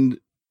 And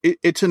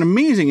it's an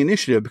amazing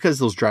initiative because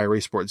those dry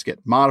erase boards get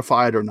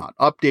modified or not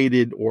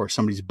updated, or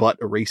somebody's butt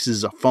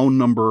erases a phone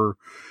number,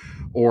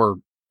 or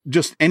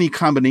just any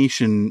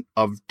combination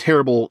of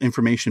terrible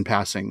information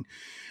passing.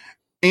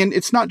 And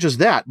it's not just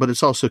that, but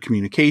it's also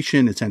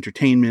communication, it's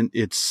entertainment.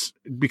 It's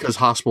because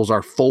hospitals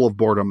are full of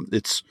boredom.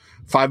 It's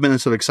 5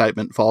 minutes of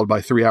excitement followed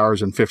by 3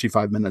 hours and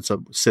 55 minutes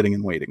of sitting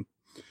and waiting.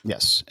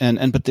 Yes.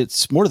 But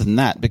it's more than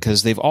that,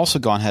 because they've also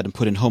gone ahead and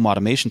put in home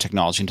automation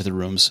technology into the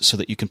rooms so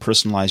that you can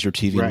personalize your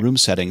TV and room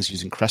settings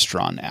using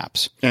Crestron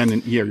apps.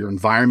 And your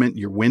environment,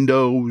 your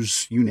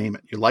windows, you name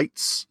it, your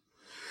lights.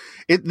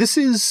 This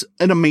is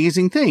an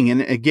amazing thing.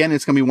 And again,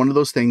 it's going to be one of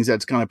those things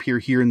that's going to appear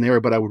here and there,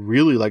 but I would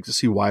really like to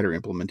see wider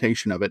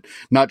implementation of it,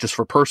 not just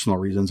for personal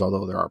reasons,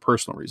 although there are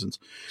personal reasons.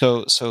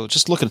 So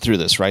just looking through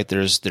this, right,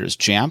 there's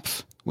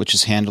Jamf, which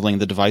is handling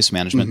the device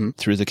management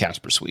through the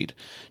Casper suite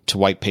to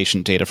wipe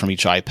patient data from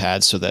each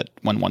iPad so that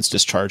when one's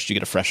discharged, you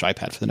get a fresh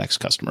iPad for the next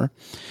customer.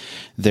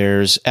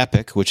 There's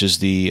Epic, which is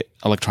the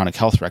electronic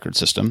health record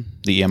system,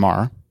 the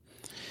EMR,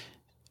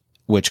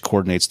 which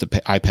coordinates the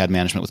iPad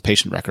management with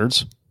patient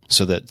records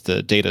so that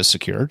the data is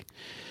secured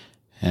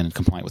and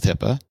compliant with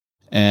HIPAA.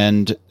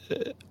 And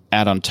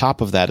add on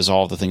top of that is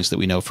all the things that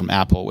we know from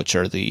Apple, which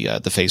are the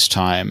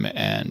FaceTime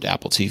and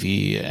Apple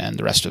TV and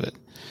the rest of it.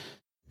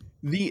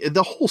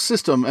 The whole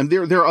system, and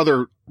there are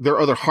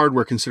other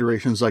hardware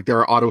considerations, like there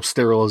are auto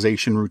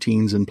sterilization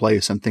routines in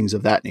place and things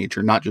of that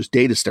nature, not just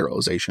data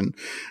sterilization,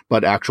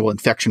 but actual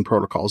infection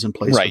protocols in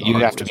place. Right, you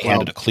have to be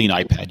handed a clean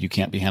iPad. You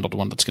can't be handled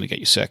one that's going to get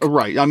you sick.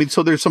 Right. I mean,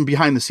 so there's some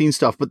behind the scenes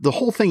stuff, but the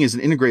whole thing is an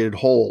integrated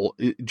whole.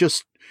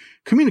 Just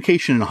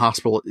communication in a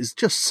hospital is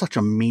just such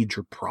a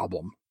major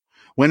problem.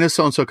 When does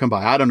so-and-so come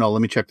by? I don't know.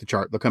 Let me check the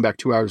chart. They'll come back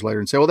 2 hours later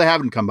and say, well, they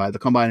haven't come by. They'll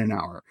come by in an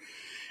hour.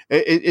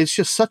 It's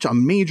just such a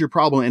major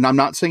problem. And I'm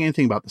not saying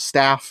anything about the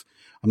staff.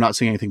 I'm not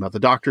saying anything about the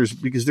doctors,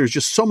 because there's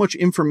just so much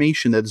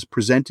information that is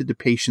presented to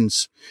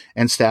patients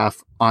and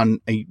staff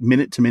on a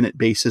minute-to-minute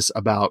basis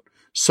about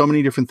so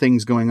many different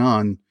things going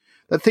on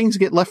that things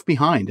get left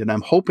behind. And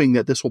I'm hoping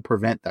that this will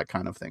prevent that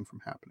kind of thing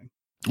from happening.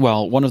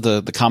 Well, one of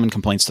the common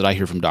complaints that I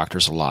hear from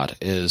doctors a lot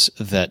is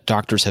that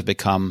doctors have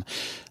become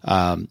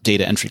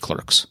data entry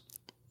clerks.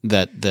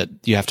 That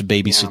you have to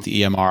babysit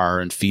the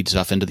EMR and feed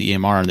stuff into the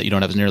EMR, and that you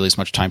don't have nearly as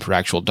much time for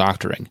actual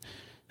doctoring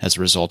as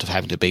a result of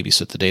having to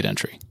babysit the data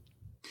entry.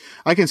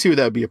 I can see where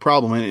that would be a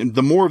problem. And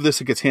the more of this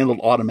that gets handled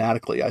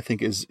automatically, I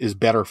think is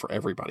better for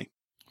everybody.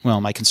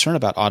 Well, my concern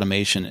about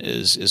automation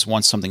is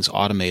once something's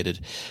automated,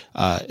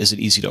 is it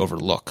easy to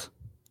overlook?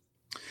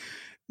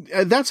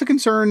 That's a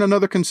concern.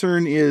 Another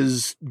concern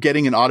is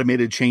getting an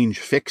automated change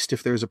fixed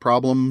if there's a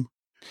problem.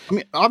 I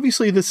mean,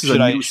 obviously this is a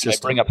new system. Should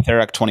I bring up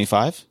Therac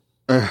 25?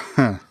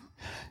 Do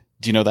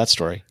you know that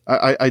story?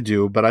 I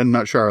do, but I'm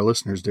not sure our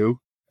listeners do.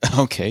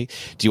 Okay.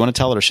 Do you want to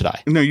tell it, or should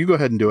I? No, you go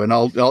ahead and do it, and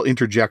I'll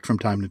interject from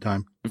time to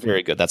time.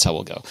 Very good. That's how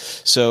we'll go.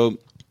 So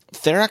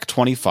Therac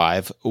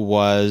 25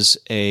 was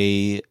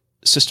a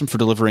system for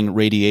delivering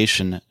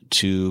radiation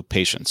to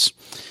patients.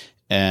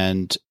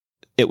 And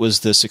it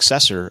was the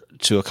successor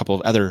to a couple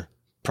of other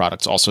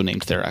products also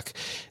named Therac.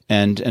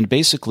 And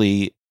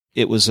basically,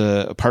 it was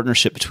a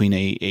partnership between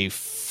a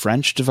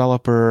French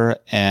developer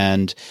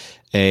and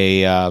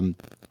I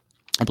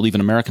believe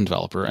an American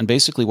developer. And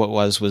basically what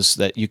was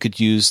that you could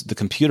use the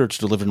computer to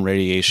deliver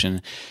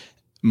radiation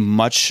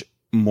much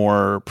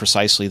more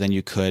precisely than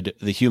you could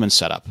the human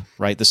setup,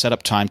 right? The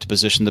setup time to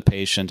position the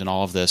patient and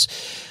all of this.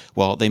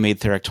 Well, they made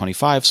Therac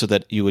 25 so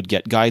that you would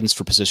get guidance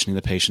for positioning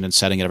the patient and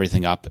setting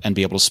everything up and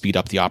be able to speed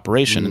up the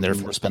operation and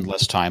therefore spend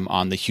less time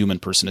on the human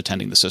person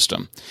attending the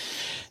system.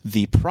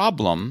 The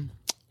problem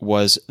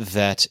was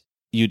that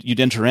you'd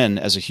enter in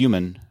as a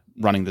human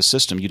running the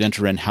system, you'd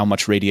enter in how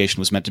much radiation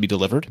was meant to be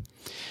delivered.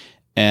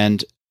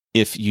 And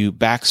if you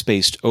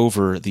backspaced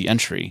over the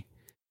entry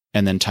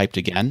and then typed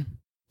again,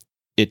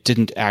 it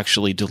didn't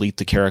actually delete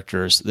the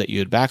characters that you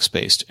had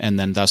backspaced, and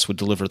then thus would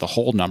deliver the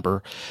whole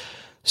number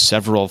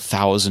several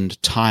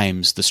thousand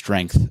times the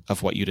strength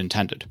of what you'd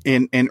intended.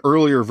 And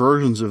earlier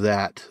versions of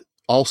that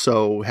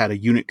also had a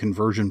unit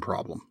conversion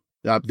problem.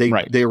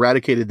 They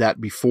eradicated that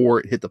before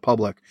it hit the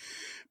public,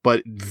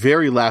 but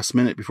very last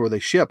minute before they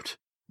shipped,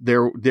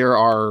 there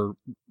are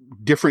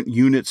different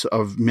units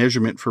of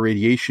measurement for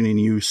radiation in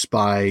use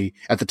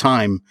at the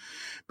time,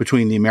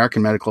 between the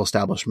American medical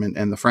establishment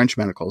and the French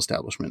medical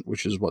establishment,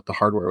 which is what the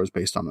hardware was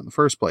based on in the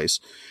first place.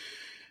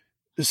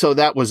 So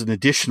that was an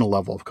additional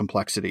level of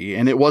complexity,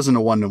 and it wasn't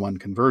a one-to-one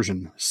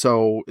conversion.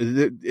 So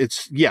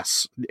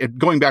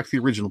going back to the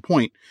original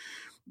point,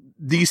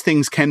 these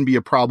things can be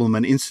a problem,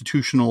 and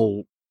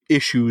institutional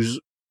issues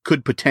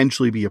could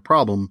potentially be a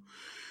problem.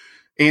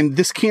 And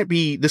this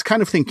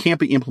kind of thing can't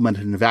be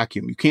implemented in a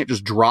vacuum. You can't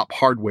just drop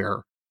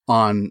hardware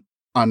on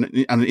an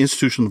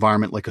institutional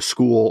environment like a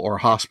school or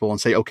a hospital and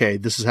say, okay,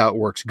 this is how it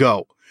works.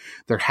 Go.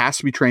 There has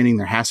to be training.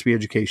 There has to be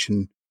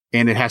education,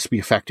 and it has to be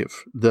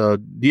effective. The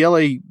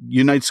LA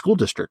United School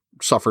District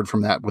suffered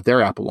from that with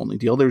their Apple only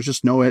deal. There was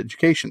just no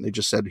education. They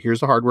just said, here's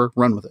the hardware,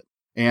 run with it.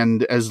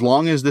 And as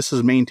long as this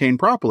is maintained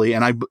properly,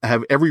 and I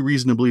have every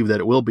reason to believe that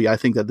it will be, I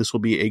think that this will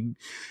be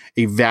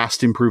a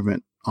vast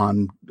improvement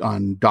on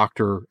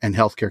doctor and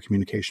healthcare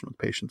communication with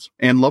patients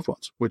and loved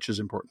ones, which is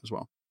important as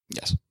well.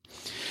 Yes.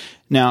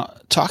 Now,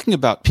 talking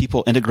about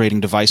people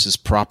integrating devices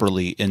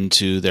properly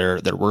into their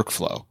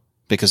workflow,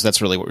 because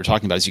that's really what we're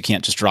talking about, is you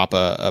can't just drop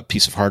a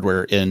piece of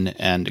hardware in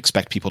and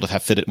expect people to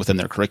have fit it within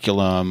their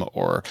curriculum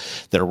or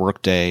their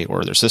workday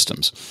or their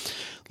systems.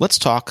 Let's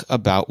talk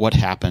about what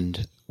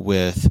happened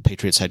with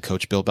Patriots head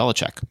coach Bill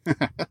Belichick.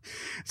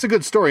 It's a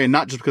good story, and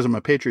not just because I'm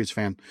a Patriots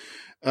fan.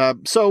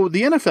 So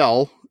the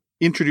NFL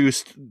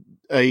introduced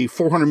a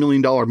 $400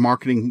 million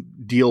marketing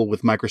deal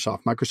with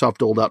Microsoft. Microsoft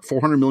doled out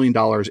 $400 million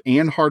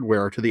and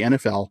hardware to the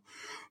NFL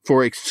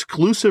for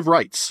exclusive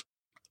rights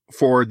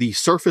for the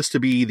Surface to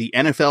be the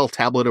NFL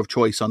tablet of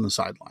choice on the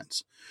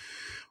sidelines.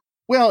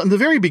 Well, in the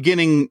very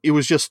beginning, it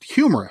was just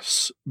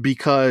humorous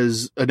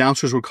because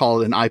announcers would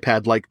call it an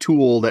iPad-like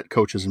tool that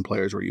coaches and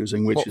players were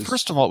using.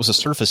 First of all, it was a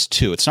Surface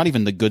 2. It's not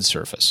even the good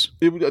Surface.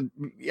 There's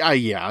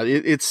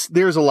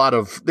a lot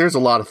of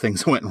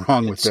things that went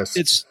wrong with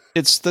this.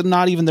 It's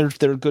not even their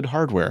good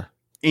hardware,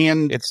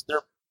 and it's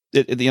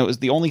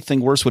the only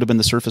thing worse would have been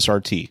the Surface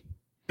RT.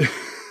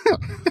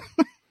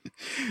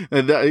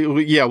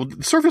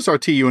 Surface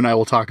RT, you and I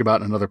will talk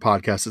about in another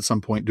podcast at some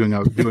point, doing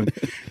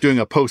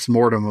a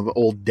post-mortem of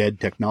old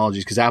dead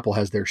technologies, because Apple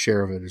has their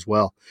share of it as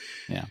well.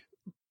 Yeah.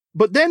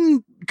 But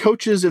then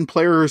coaches and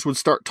players would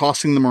start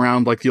tossing them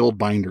around like the old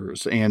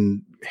binders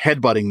and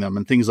headbutting them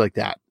and things like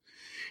that.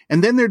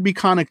 And then there'd be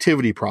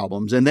connectivity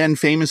problems. And then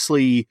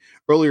famously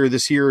earlier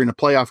this year in a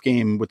playoff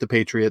game with the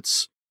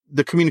Patriots,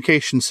 the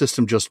communication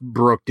system just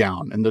broke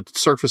down and the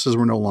surfaces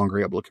were no longer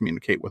able to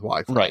communicate with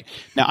Wi-Fi. Right.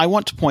 Now, I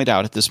want to point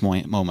out at this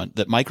moment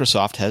that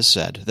Microsoft has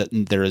said that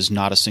there is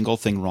not a single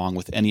thing wrong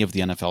with any of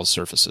the NFL's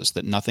surfaces,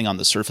 that nothing on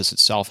the surface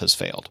itself has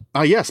failed.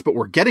 Yes, but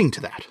we're getting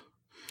to that.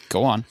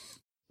 Go on.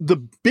 The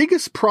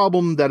biggest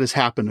problem that has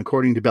happened,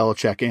 according to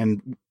Belichick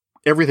and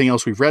everything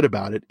else we've read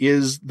about it,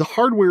 is the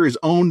hardware is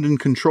owned and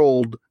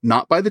controlled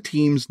not by the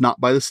teams,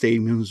 not by the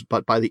stadiums,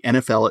 but by the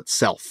NFL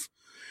itself.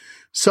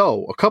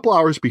 So a couple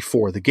hours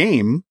before the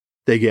game,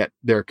 they get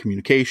their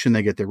communication,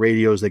 they get their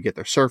radios, they get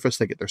their Surface,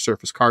 they get their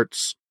Surface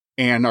carts,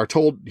 and are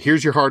told,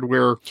 here's your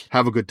hardware,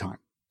 have a good time.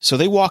 So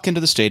they walk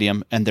into the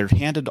stadium and they're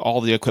handed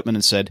all the equipment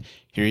and said,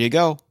 here you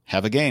go,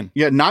 have a game.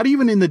 Yeah, not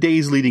even in the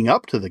days leading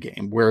up to the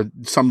game, where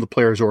some of the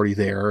players are already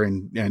there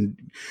and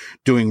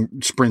doing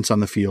sprints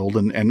on the field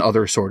and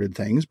other assorted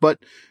things. But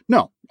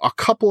no, a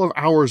couple of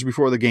hours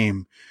before the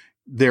game,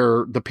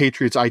 the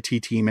Patriots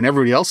IT team and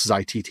everybody else's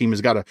IT team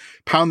has got to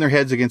pound their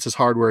heads against this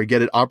hardware,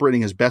 get it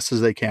operating as best as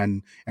they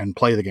can, and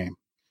play the game.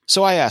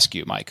 So I ask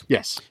you, Mike.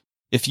 Yes.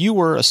 If you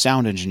were a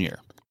sound engineer,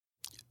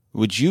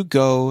 would you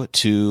go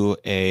to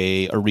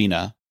a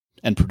arena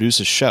and produce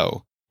a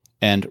show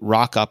and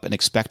rock up and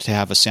expect to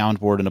have a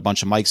soundboard and a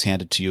bunch of mics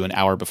handed to you an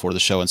hour before the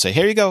show and say,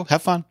 here you go,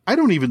 have fun? I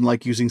don't even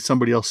like using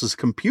somebody else's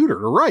computer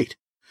to write.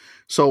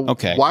 So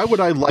why would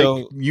I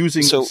like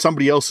using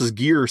somebody else's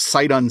gear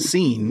sight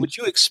unseen? Would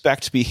you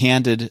expect to be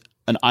handed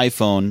an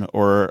iPhone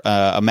or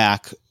a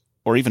Mac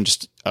or even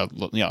just a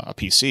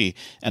PC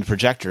and a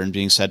projector and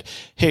being said,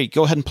 hey,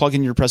 go ahead and plug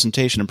in your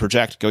presentation and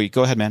project.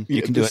 Go ahead, man.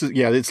 You can do it.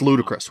 It's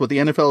ludicrous. What the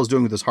NFL is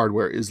doing with this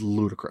hardware is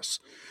ludicrous.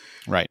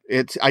 Right.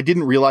 I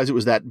didn't realize it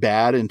was that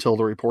bad until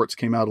the reports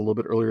came out a little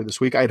bit earlier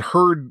this week. I'd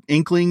heard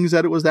inklings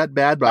that it was that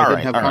bad, but I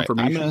didn't have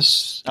confirmation.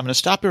 I'm going to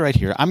stop you right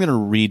here. I'm going to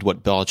read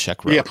what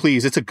Belichick wrote. Yeah,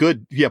 please. It's a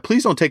good. Yeah,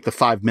 please don't take the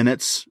 5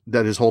 minutes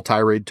that his whole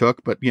tirade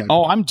took. But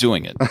Oh, I'm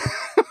doing it.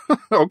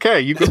 Okay,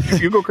 you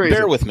go crazy.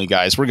 Bear with me,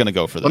 guys. We're going to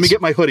go for this. Let me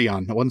get my hoodie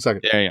on. 1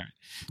 second.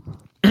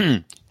 Yeah.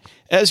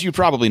 As you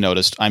probably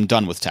noticed, I'm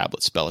done with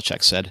tablets,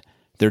 Belichick said.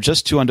 They're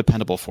just too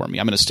undependable for me.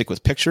 I'm going to stick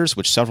with pictures,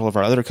 which several of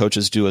our other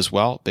coaches do as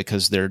well,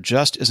 because there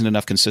just isn't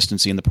enough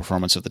consistency in the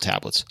performance of the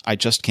tablets. I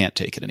just can't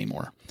take it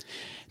anymore.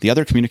 The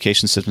other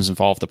communication systems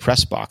involve the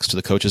press box to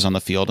the coaches on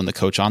the field and the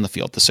coach on the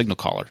field, the signal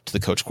caller to the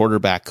coach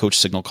quarterback, coach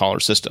signal caller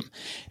system.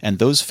 And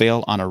those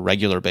fail on a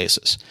regular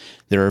basis.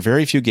 There are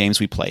very few games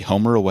we play,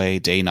 home or away,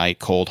 day, night,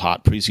 cold,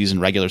 hot, preseason,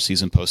 regular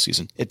season,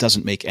 postseason. It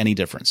doesn't make any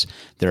difference.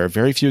 There are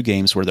very few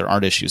games where there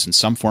aren't issues in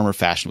some form or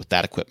fashion with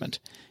that equipment.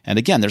 And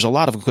again, there's a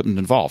lot of equipment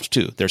involved,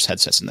 too. There's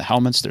headsets in the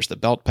helmets, there's the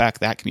belt pack,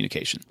 that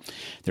communication.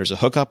 There's a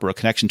hookup or a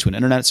connection to an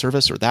internet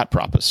service or that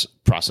process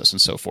and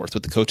so forth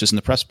with the coaches in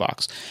the press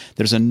box.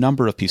 There's a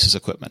number of pieces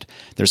of equipment.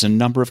 There's a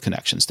number of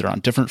connections. They're on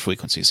different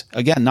frequencies.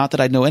 Again, not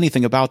that I know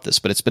anything about this,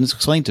 but it's been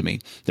explained to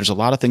me. There's a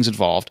lot of things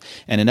involved,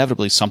 and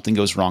inevitably something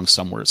goes wrong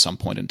somewhere at some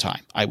point in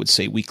time. I would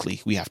say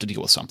weekly, we have to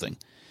deal with something.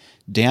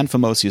 Dan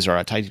Famosi is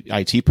our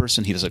IT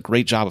person. He does a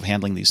great job of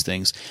handling these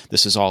things.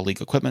 This is all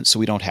league equipment, so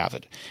we don't have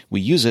it.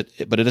 We use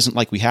it, but it isn't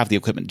like we have the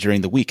equipment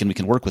during the week and we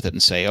can work with it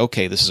and say,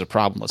 okay, this is a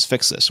problem, let's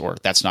fix this, or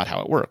that's not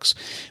how it works.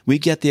 We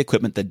get the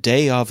equipment the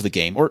day of the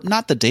game, or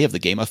not the day of the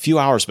game, a few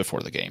hours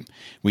before the game.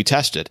 We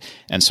test it,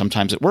 and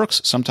sometimes it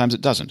works, sometimes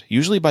it doesn't.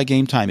 Usually by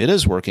game time it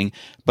is working,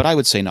 but I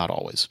would say not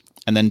always.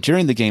 And then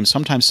during the game,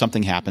 sometimes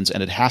something happens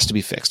and it has to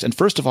be fixed. And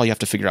first of all, you have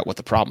to figure out what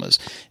the problem is.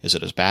 Is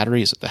it his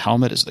battery? Is it the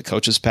helmet? Is it the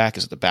coach's pack?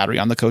 Is it the battery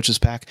on the coach's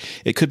pack?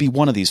 It could be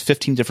one of these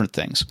 15 different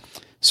things.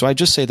 So I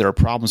just say there are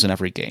problems in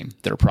every game.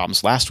 There are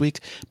problems last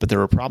week, but there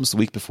were problems the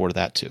week before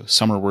that too.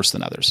 Some are worse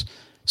than others.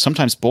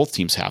 Sometimes both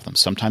teams have them.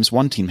 Sometimes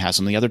one team has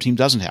them, the other team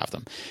doesn't have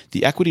them.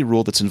 The equity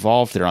rule that's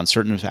involved there on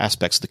certain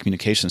aspects of the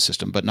communication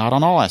system, but not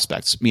on all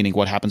aspects, meaning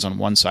what happens on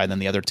one side, then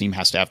the other team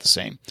has to have the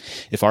same.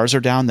 If ours are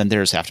down, then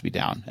theirs have to be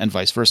down, and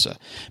vice versa.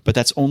 But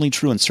that's only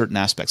true in certain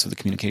aspects of the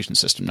communication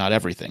system, not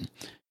everything.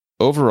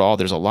 Overall,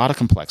 there's a lot of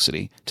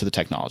complexity to the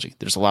technology.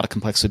 There's a lot of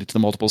complexity to the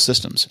multiple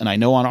systems. And I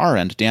know on our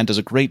end, Dan does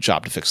a great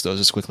job to fix those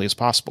as quickly as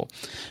possible.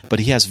 But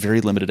he has very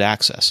limited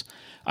access.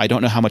 I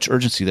don't know how much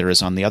urgency there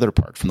is on the other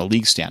part from the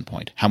league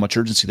standpoint, how much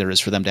urgency there is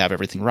for them to have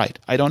everything right.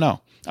 I don't know.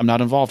 I'm not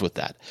involved with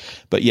that.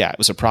 But yeah, it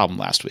was a problem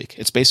last week.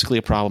 It's basically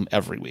a problem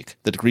every week.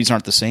 The degrees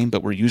aren't the same,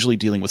 but we're usually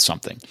dealing with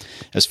something.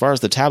 As far as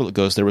the tablet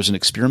goes, there was an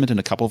experiment in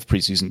a couple of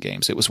preseason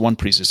games. It was one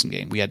preseason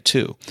game. We had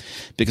two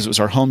because it was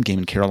our home game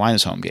and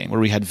Carolina's home game where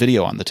we had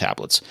video on the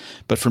tablets.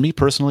 But for me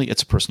personally,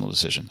 it's a personal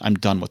decision. I'm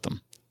done with them.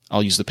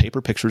 I'll use the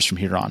paper pictures from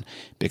here on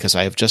because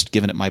I have just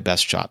given it my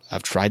best shot.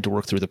 I've tried to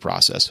work through the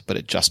process, but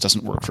it just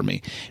doesn't work for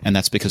me. And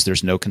that's because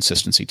there's no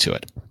consistency to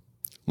it.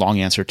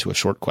 Long answer to a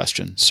short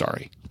question.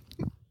 Sorry.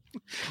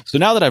 So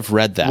now that I've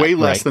read that, way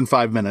less than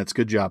 5 minutes.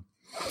 Good job.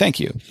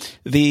 Thank you.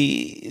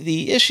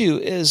 The issue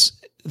is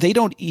they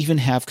don't even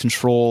have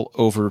control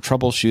over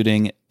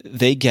troubleshooting.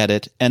 They get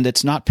it. And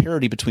it's not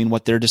parity between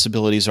what their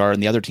disabilities are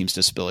and the other team's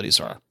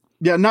disabilities are.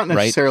 Yeah, not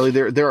necessarily.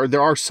 Right?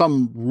 There are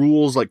some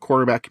rules like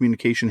quarterback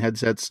communication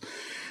headsets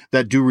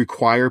that do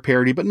require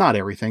parity, but not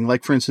everything.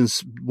 Like, for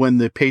instance, when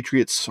the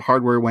Patriots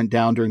hardware went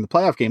down during the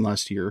playoff game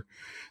last year,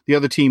 the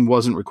other team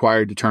wasn't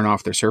required to turn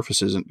off their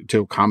surfaces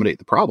to accommodate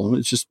the problem.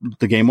 It's just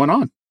the game went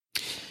on.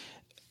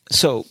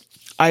 So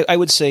I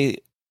would say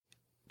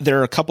there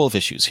are a couple of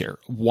issues here.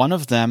 One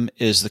of them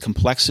is the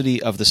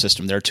complexity of the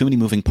system. There are too many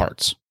moving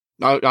parts.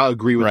 I'll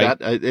agree with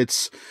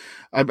that.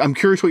 I'm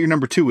curious what your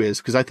number two is,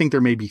 because I think there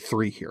may be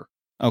three here.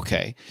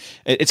 Okay.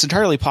 It's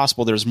entirely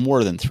possible there's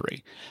more than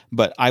three,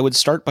 but I would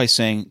start by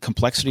saying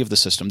complexity of the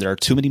system. There are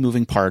too many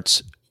moving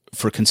parts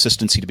for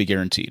consistency to be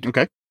guaranteed.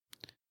 Okay.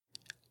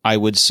 I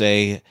would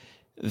say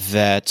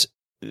that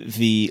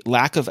the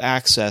lack of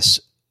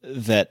access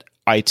that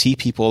IT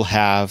people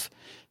have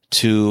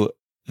to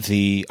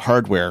the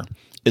hardware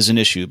is an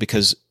issue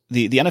because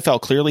the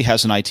NFL clearly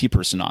has an IT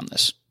person on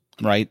this.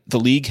 Right? The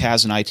league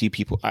has an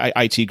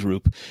IT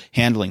group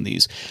handling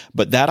these,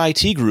 but that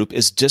IT group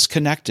is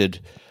disconnected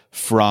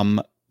from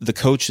the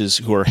coaches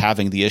who are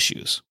having the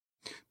issues.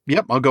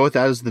 Yep. I'll go with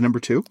that as the number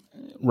two.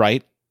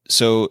 Right.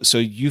 So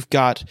you've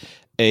got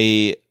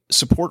a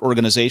support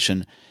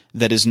organization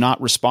that is not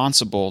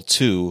responsible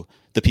to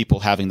the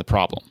people having the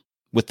problem.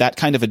 With that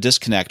kind of a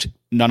disconnect,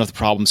 none of the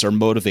problems are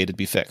motivated to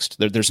be fixed.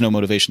 There's no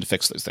motivation to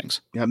fix those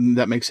things. Yeah,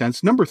 that makes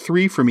sense. Number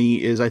three for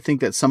me is I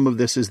think that some of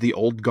this is the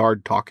old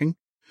guard talking.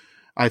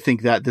 I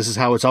think that this is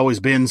how it's always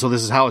been, so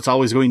this is how it's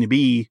always going to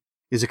be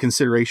is a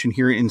consideration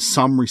here in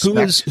some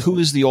respect. Who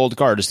is the old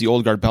guard? Is the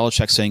old guard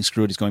Belichick saying,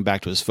 screw it, he's going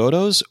back to his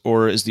photos?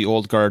 Or is the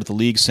old guard the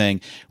league saying,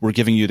 we're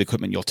giving you the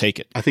equipment, you'll take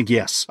it? I think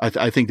yes.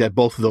 I think that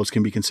both of those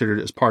can be considered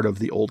as part of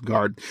the old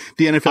guard.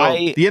 The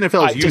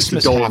NFL is used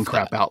to doling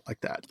crap out like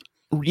that.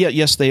 Yeah,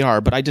 yes, they are,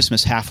 but I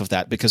dismiss half of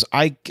that because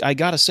I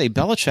got to say,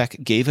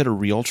 Belichick gave it a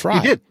real try.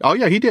 He did. Oh,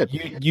 yeah, he did.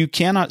 You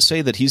cannot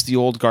say that he's the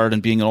old guard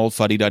and being an old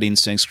fuddy-duddy and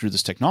saying, screw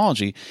this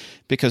technology,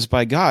 because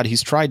by God,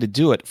 he's tried to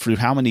do it through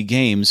how many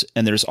games,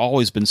 and there's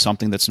always been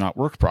something that's not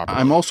worked properly.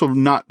 I'm also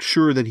not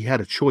sure that he had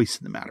a choice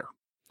in the matter.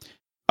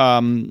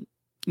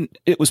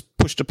 It was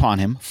pushed upon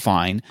him,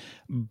 fine,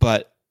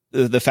 but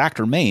the fact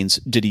remains,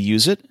 did he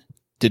use it?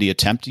 Did he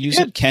attempt to use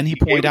it? Can he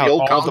point out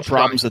all the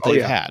problems that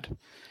they've had?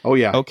 Oh,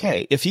 yeah.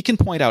 Okay, if he can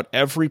point out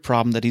every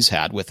problem that he's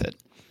had with it,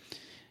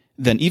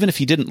 then even if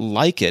he didn't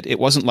like it, it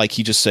wasn't like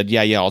he just said,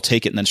 yeah, I'll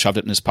take it, and then shoved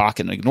it in his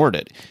pocket and ignored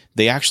it.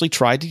 They actually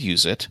tried to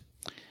use it.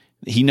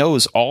 He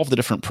knows all of the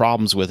different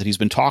problems with it. He's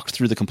been talked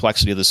through the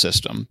complexity of the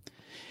system,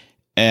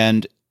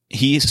 and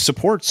he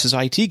supports his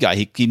IT guy.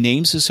 He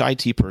names his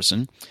IT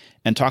person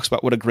and talks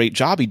about what a great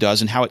job he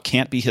does and how it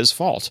can't be his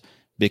fault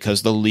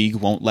because the league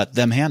won't let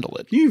them handle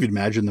it. Can you even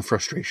imagine the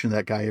frustration of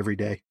that guy every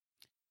day?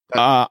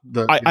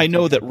 I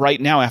know that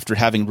right now, after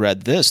having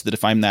read this, that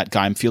if I'm that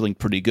guy, I'm feeling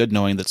pretty good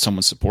knowing that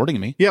someone's supporting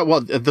me. Yeah, well,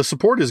 the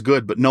support is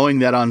good, but knowing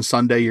that on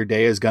Sunday your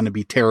day is going to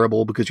be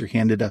terrible because you're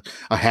handed a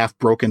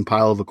half-broken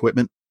pile of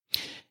equipment.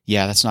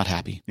 Yeah, that's not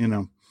happy.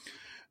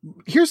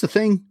 Here's the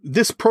thing.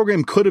 This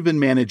program could have been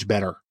managed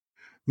better.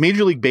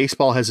 Major League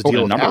Baseball has a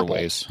deal with Apple.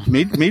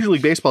 Major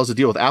League Baseball has a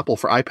deal with Apple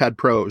for iPad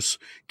Pros,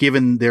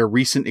 given their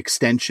recent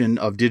extension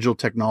of digital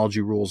technology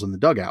rules in the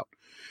dugout.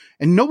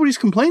 And nobody's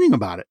complaining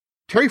about it.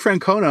 Terry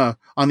Francona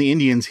on the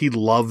Indians, he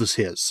loves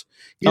his.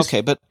 He's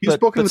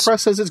spoken in the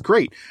press, says it's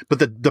great. But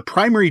the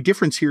primary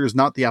difference here is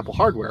not the Apple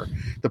hardware.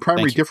 The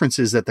primary difference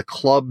is that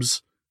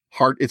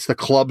it's the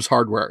club's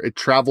hardware. It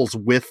travels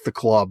with the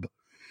club.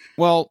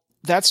 Well,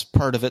 that's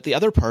part of it. The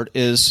other part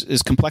is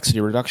complexity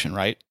reduction,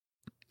 right?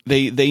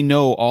 They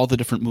know all the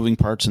different moving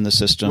parts in the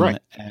system, right.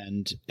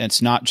 And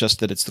it's not just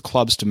that it's the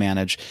clubs to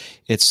manage,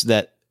 it's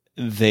that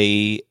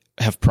they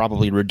have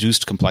probably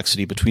reduced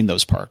complexity between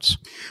those parts.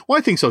 Well,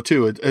 I think so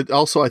too. It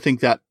also, I think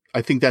that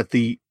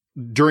the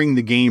during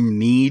the game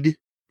need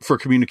for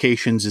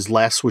communications is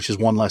less, which is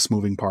one less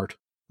moving part.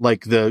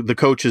 Like the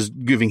coach is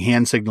giving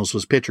hand signals to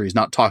his pitcher. He's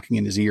not talking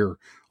in his ear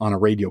on a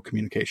radio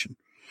communication.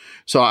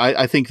 So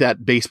I think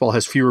that baseball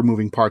has fewer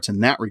moving parts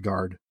in that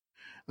regard.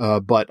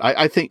 But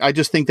I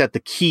just think that the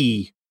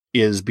key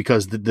is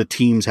because the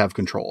teams have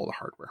control of the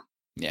hardware.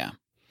 Yeah.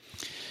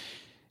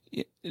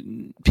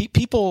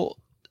 People,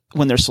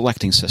 when they're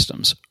selecting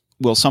systems,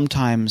 will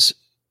sometimes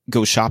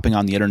go shopping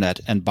on the internet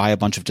and buy a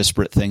bunch of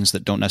disparate things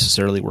that don't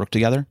necessarily work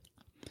together.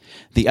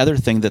 The other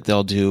thing that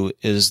they'll do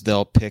is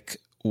they'll pick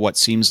what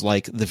seems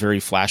like the very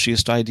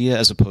flashiest idea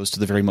as opposed to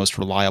the very most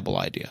reliable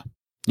idea.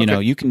 You know,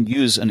 you can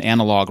use an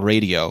analog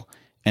radio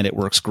and it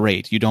works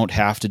great. You don't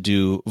have to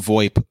do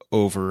VoIP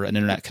over an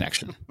internet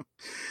connection.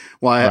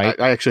 Well, right?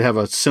 I actually have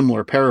a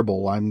similar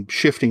parable. I'm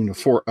shifting to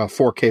a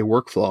 4K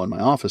workflow in my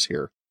office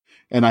here.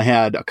 And I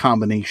had a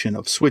combination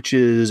of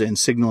switches and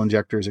signal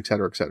injectors, et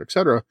cetera, et cetera, et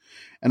cetera.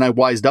 And I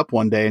wised up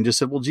one day and just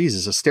said, well,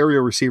 Jesus, a stereo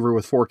receiver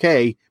with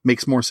 4K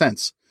makes more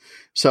sense.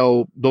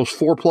 So those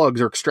 4 plugs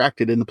are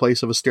extracted in the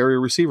place of a stereo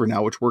receiver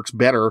now, which works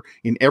better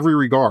in every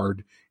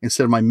regard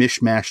instead of my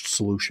mishmashed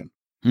solution.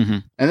 Mm-hmm.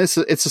 And it's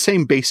the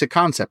same basic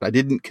concept. I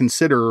didn't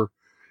consider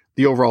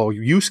the overall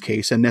use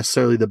case and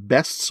necessarily the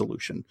best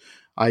solution.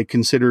 I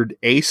considered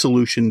a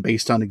solution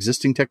based on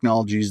existing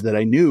technologies that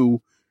I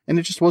knew, and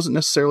it just wasn't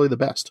necessarily the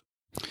best.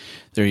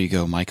 There you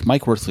go, Mike.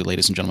 Mike Worthley,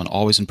 ladies and gentlemen,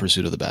 always in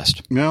pursuit of the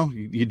best.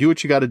 You do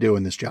what you got to do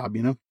in this job,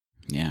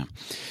 Yeah.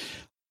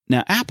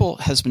 Now, Apple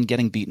has been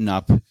getting beaten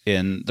up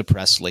in the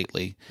press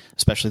lately,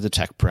 especially the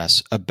tech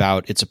press,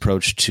 about its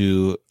approach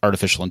to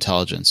artificial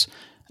intelligence.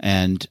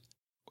 And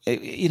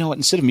you know what?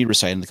 Instead of me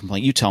reciting the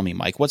complaint, you tell me,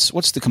 Mike,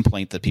 what's the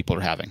complaint that people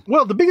are having?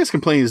 Well, the biggest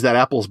complaint is that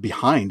Apple's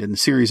behind and the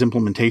Siri's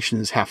implementation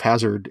is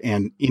haphazard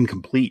and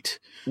incomplete.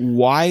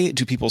 Why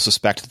do people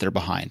suspect that they're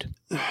behind?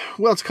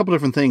 Well, it's a couple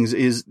different things.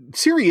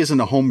 Siri isn't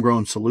a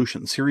homegrown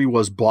solution. Siri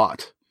was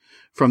bought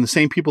from the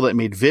same people that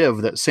made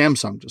Viv that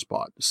Samsung just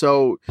bought.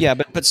 So yeah,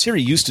 but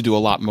Siri used to do a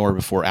lot more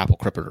before Apple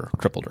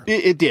crippled her.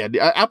 It did.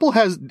 Apple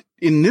has,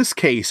 in this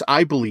case,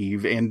 I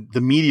believe, and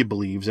the media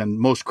believes, and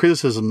most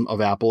criticism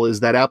of Apple is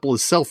that Apple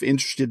is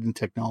self-interested in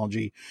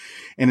technology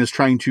and is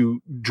trying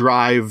to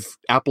drive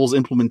Apple's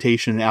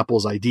implementation and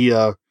Apple's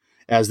idea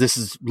as this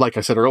is, like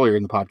I said earlier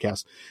in the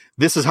podcast,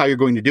 this is how you're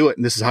going to do it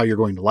and this is how you're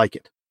going to like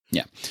it.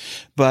 Yeah.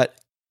 But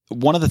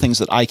one of the things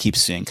that I keep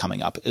seeing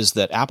coming up is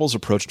that Apple's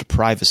approach to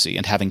privacy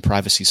and having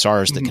privacy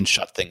SARs that can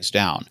shut things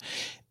down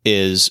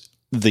is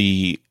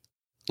the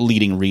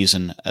leading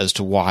reason as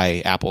to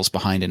why Apple's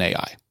behind in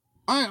AI.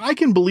 I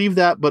can believe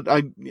that, but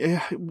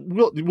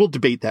we'll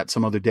debate that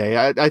some other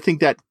day. I think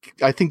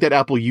that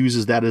Apple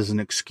uses that as an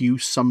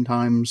excuse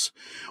sometimes.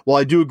 While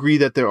I do agree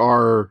that there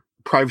are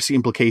privacy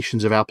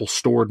implications if Apple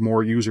stored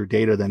more user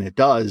data than it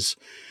does,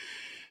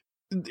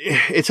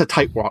 it's a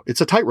tightrope.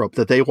 It's a tightrope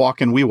that they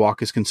walk and we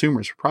walk as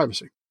consumers for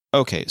privacy.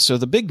 Okay, so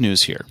the big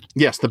news here.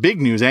 Yes, the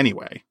big news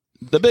anyway.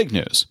 The big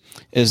news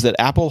is that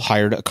Apple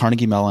hired a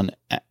Carnegie Mellon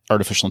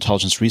artificial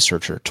intelligence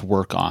researcher to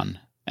work on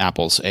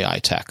Apple's AI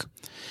tech.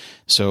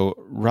 So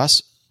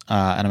Russ,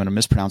 and I'm going to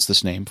mispronounce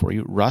this name for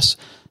you, Russ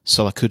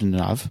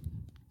Salakudinov.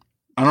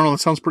 I don't know. That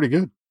sounds pretty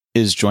good.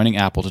 Is joining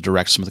Apple to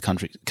direct some of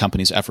the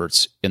company's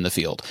efforts in the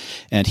field.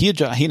 And he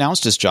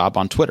announced his job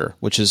on Twitter,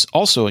 which is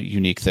also a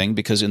unique thing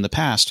because in the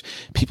past,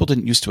 people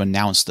didn't used to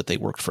announce that they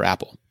worked for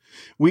Apple.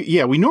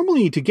 We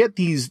normally, to get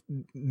these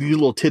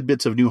little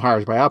tidbits of new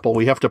hires by Apple,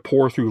 we have to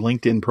pour through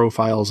LinkedIn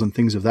profiles and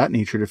things of that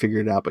nature to figure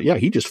it out. But yeah,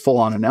 he just full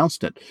on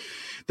announced it.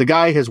 The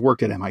guy has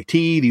worked at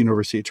MIT, the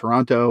University of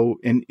Toronto,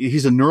 and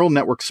he's a neural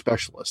network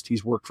specialist.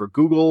 He's worked for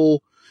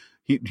Google.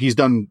 He's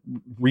done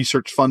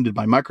research funded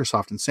by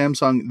Microsoft and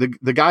Samsung.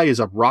 The guy is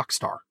a rock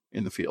star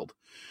in the field.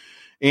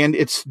 And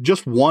it's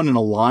just one in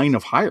a line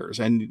of hires.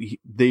 And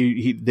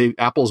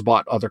Apple's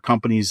bought other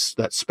companies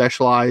that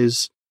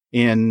specialize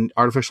in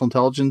artificial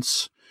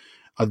intelligence.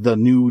 The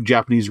new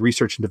Japanese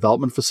research and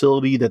development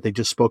facility that they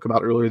just spoke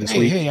about earlier this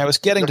week. Hey, I was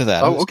getting to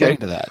that. Okay. Getting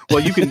to that. Well,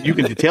 you can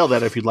detail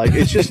that if you'd like.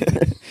 It's just,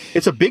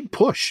 it's a big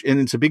push, and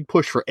it's a big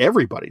push for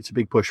everybody. It's a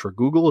big push for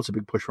Google. It's a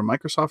big push for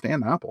Microsoft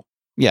and Apple.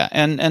 Yeah,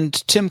 and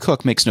Tim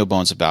Cook makes no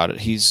bones about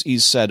it.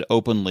 He's said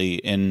openly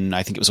in,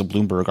 I think it was a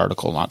Bloomberg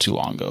article not too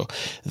long ago,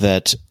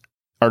 that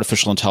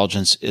artificial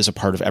intelligence is a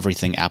part of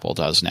everything Apple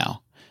does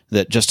now.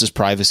 That just as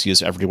privacy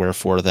is everywhere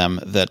for them,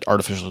 that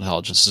artificial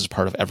intelligence is a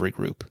part of every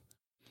group.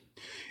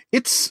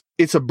 It's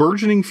a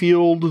burgeoning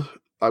field.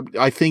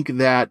 I think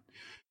that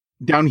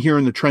down here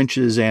in the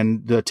trenches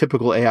and the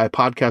typical AI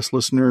podcast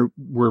listener,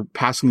 we're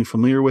passingly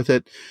familiar with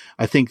it.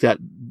 I think that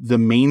the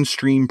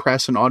mainstream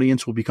press and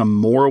audience will become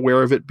more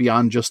aware of it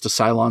beyond just the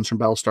Cylons from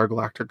Battlestar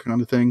Galactica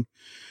kind of thing,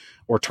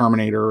 or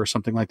Terminator or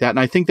something like that. And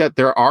I think that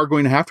there are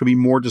going to have to be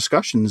more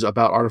discussions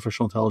about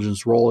artificial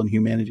intelligence's role in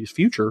humanity's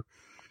future.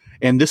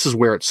 And this is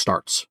where it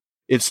starts.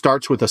 It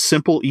starts with a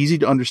simple, easy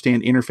to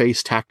understand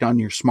interface tacked on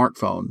your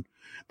smartphone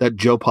that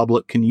Joe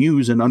Public can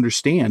use and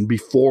understand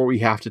before we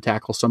have to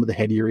tackle some of the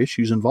headier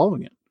issues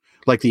involving it,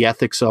 like the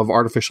ethics of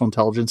artificial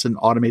intelligence and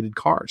automated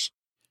cars.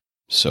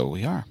 So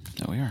we are.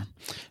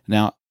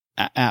 Now,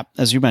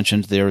 as you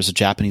mentioned, there is a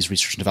Japanese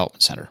research and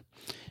development center,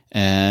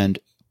 and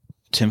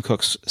Tim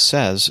Cook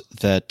says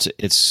that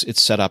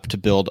it's set up to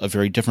build a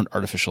very different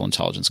artificial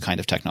intelligence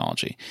kind of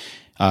technology.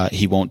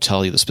 He won't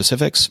tell you the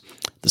specifics.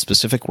 The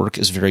specific work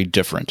is very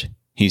different,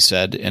 he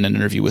said in an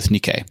interview with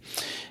Nikkei.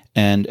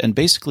 And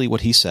basically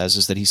what he says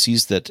is that he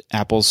sees that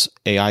Apple's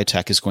AI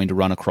tech is going to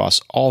run across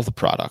all the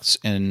products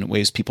in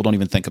ways people don't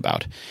even think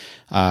about.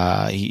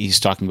 He's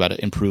talking about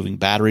improving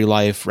battery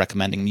life,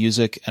 recommending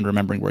music, and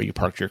remembering where you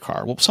parked your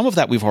car. Well, some of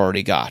that we've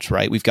already got,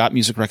 right? We've got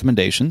music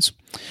recommendations.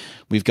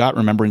 We've got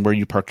remembering where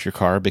you parked your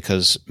car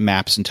because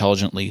Maps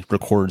intelligently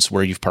records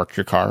where you've parked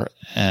your car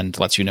and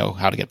lets you know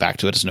how to get back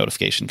to it as a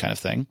notification kind of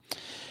thing.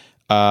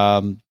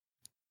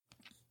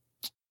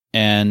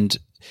 And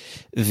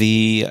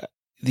the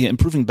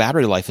improving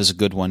battery life is a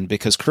good one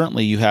because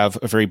currently you have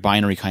a very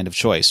binary kind of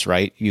choice,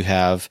 right? You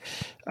have,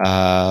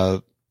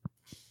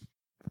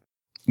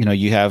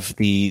 you have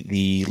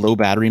the low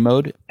battery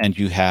mode and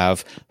you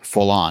have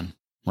full on,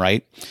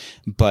 right?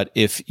 But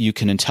if you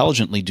can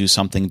intelligently do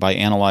something by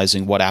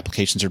analyzing what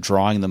applications are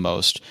drawing the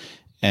most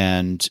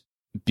and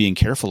being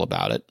careful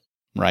about it,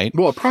 right?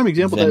 Well, a prime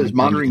example of that is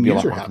monitoring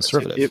user habits.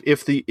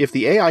 If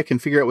the AI can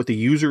figure out what the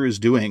user is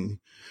doing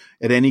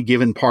at any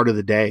given part of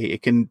the day,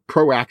 it can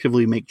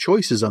proactively make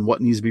choices on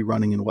what needs to be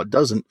running and what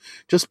doesn't,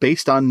 just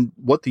based on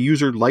what the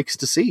user likes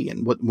to see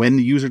and when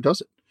the user does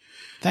it.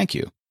 Thank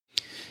you.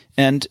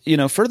 And,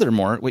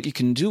 furthermore, what you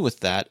can do with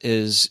that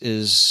is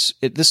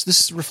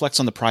this reflects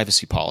on the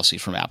privacy policy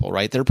from Apple,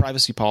 right? Their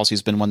privacy policy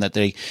has been one that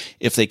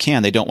if they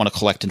can, they don't want to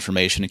collect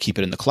information and keep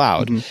it in the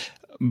cloud.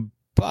 Mm-hmm.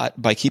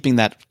 But by keeping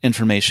that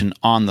information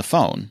on the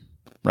phone,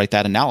 right,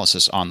 that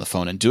analysis on the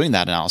phone and doing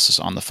that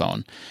analysis on the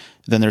phone,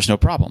 then there's no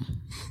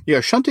problem.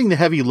 Yeah, shunting the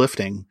heavy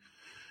lifting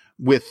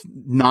with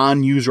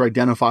non-user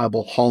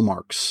identifiable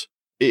hallmarks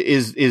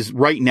is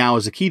right now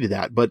is a key to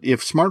that. But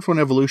if smartphone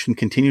evolution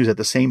continues at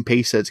the same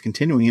pace that it's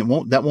continuing,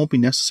 that won't be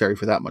necessary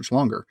for that much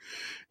longer.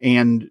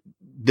 And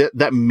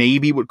that may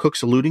be what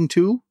Cook's alluding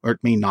to, or it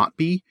may not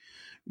be.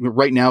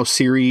 Right now,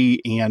 Siri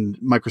and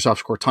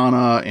Microsoft's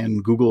Cortana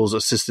and Google's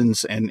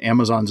assistants and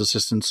Amazon's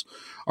assistants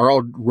are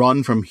all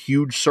run from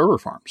huge server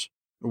farms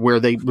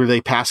where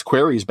they pass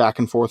queries back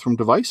and forth from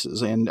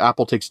devices, and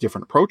Apple takes a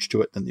different approach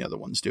to it than the other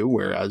ones do.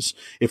 Whereas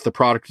if the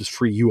product is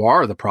free, you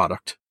are the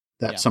product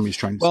that somebody's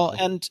trying to sell.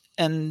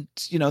 And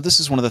this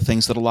is one of the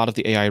things that a lot of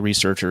the AI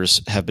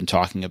researchers have been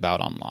talking about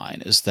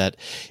online is that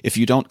if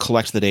you don't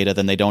collect the data,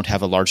 then they don't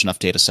have a large enough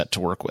data set to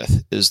work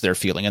with, is their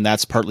feeling. And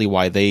that's partly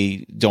why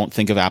they don't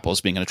think of Apple as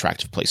being an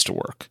attractive place to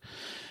work.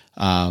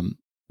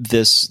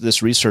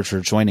 This researcher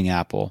joining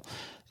Apple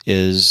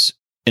is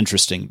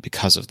interesting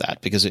because of that,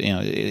 because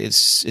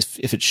it's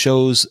if it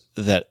shows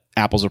that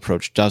Apple's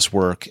approach does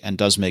work and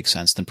does make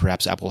sense, then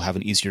perhaps Apple will have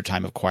an easier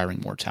time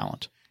acquiring more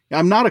talent.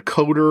 I'm not a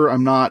coder.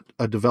 I'm not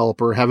a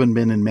developer. Haven't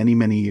been in many,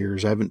 many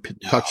years. I haven't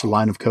touched a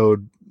line of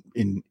code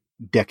in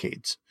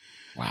decades.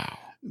 Wow.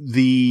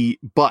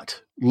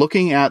 But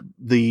looking at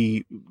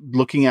the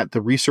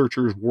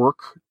researcher's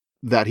work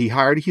that he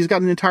hired, he's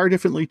got an entirely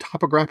differently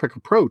topographic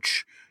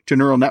approach to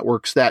neural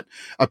networks that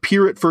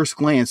appear at first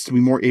glance to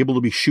be more able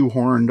to be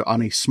shoehorned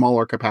on a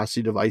smaller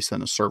capacity device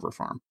than a server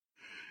farm.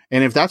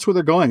 And if that's where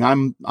they're going,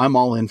 I'm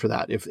all in for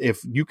that. If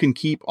you can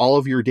keep all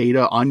of your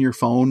data on your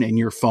phone and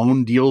your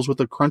phone deals with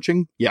the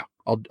crunching, yeah,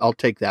 I'll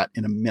take that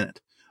in a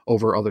minute.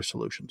 over other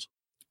solutions.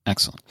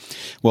 Excellent.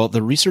 Well,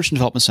 the Research and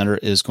Development Center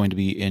is going to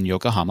be in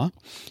Yokohama,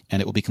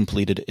 and it will be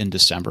completed in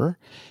December.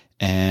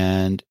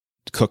 And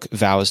Cook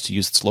vows to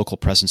use its local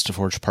presence to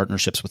forge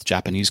partnerships with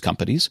Japanese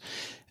companies.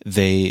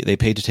 They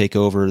paid to take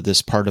over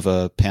this part of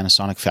a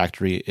Panasonic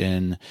factory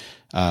in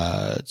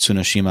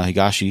Tsunoshima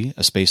Higashi,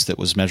 a space that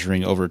was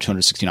measuring over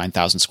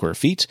 269,000 square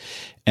feet.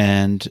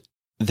 And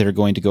they're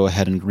going to go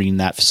ahead and green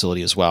that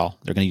facility as well.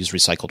 They're going to use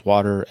recycled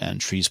water and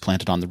trees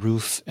planted on the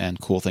roof and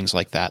cool things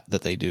like that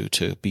they do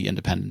to be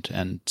independent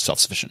and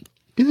self-sufficient.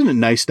 Isn't it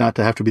nice not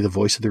to have to be the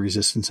voice of the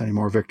resistance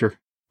anymore, Victor?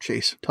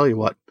 Chase, tell you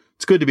what,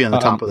 it's good to be on the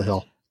top of the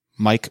hill.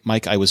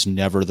 Mike, I was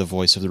never the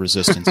voice of the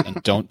resistance,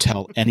 and don't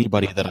tell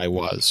anybody that I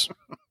was.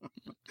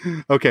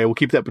 Okay, we'll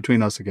keep that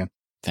between us again.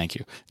 Thank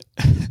you.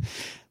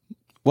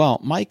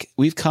 Well, Mike,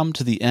 we've come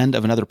to the end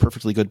of another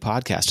perfectly good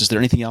podcast. Is there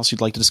anything else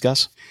you'd like to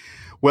discuss?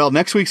 Well,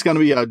 next week's going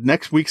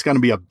to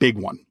be a big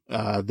one.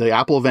 The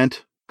Apple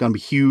event going to be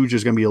huge.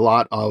 There's going to be a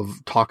lot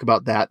of talk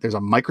about that. There's a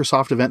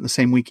Microsoft event in the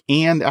same week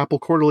and Apple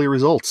quarterly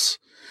results.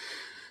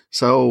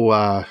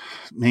 So,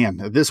 man,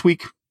 this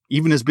week,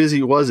 even as busy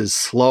it was, is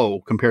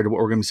slow compared to what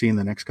we're going to see in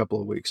the next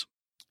couple of weeks.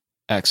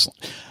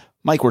 Excellent.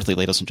 Mike Worthley,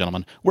 ladies and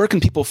gentlemen, where can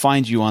people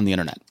find you on the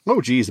internet? Oh,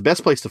 geez. The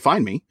best place to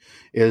find me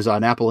is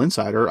on Apple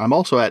Insider. I'm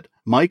also at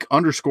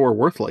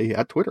Mike_Worthley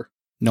at Twitter.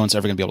 No one's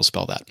ever going to be able to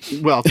spell that.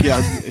 Well, yeah.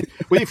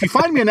 Well, if you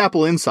find me on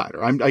Apple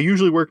Insider, I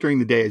usually work during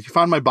the day. If you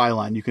find my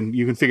byline, you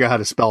can figure out how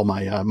to spell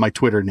my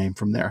Twitter name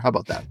from there. How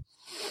about that?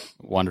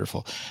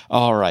 Wonderful.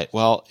 All right.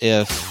 Well,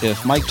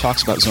 if Mike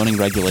talks about zoning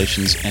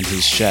regulations and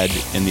his shed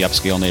in the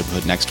upscale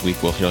neighborhood next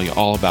week, we'll hear you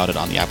all about it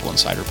on the Apple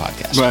Insider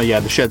podcast. Well, yeah,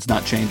 the shed's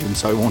not changing,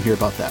 so I won't hear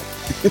about that.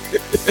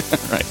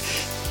 All right.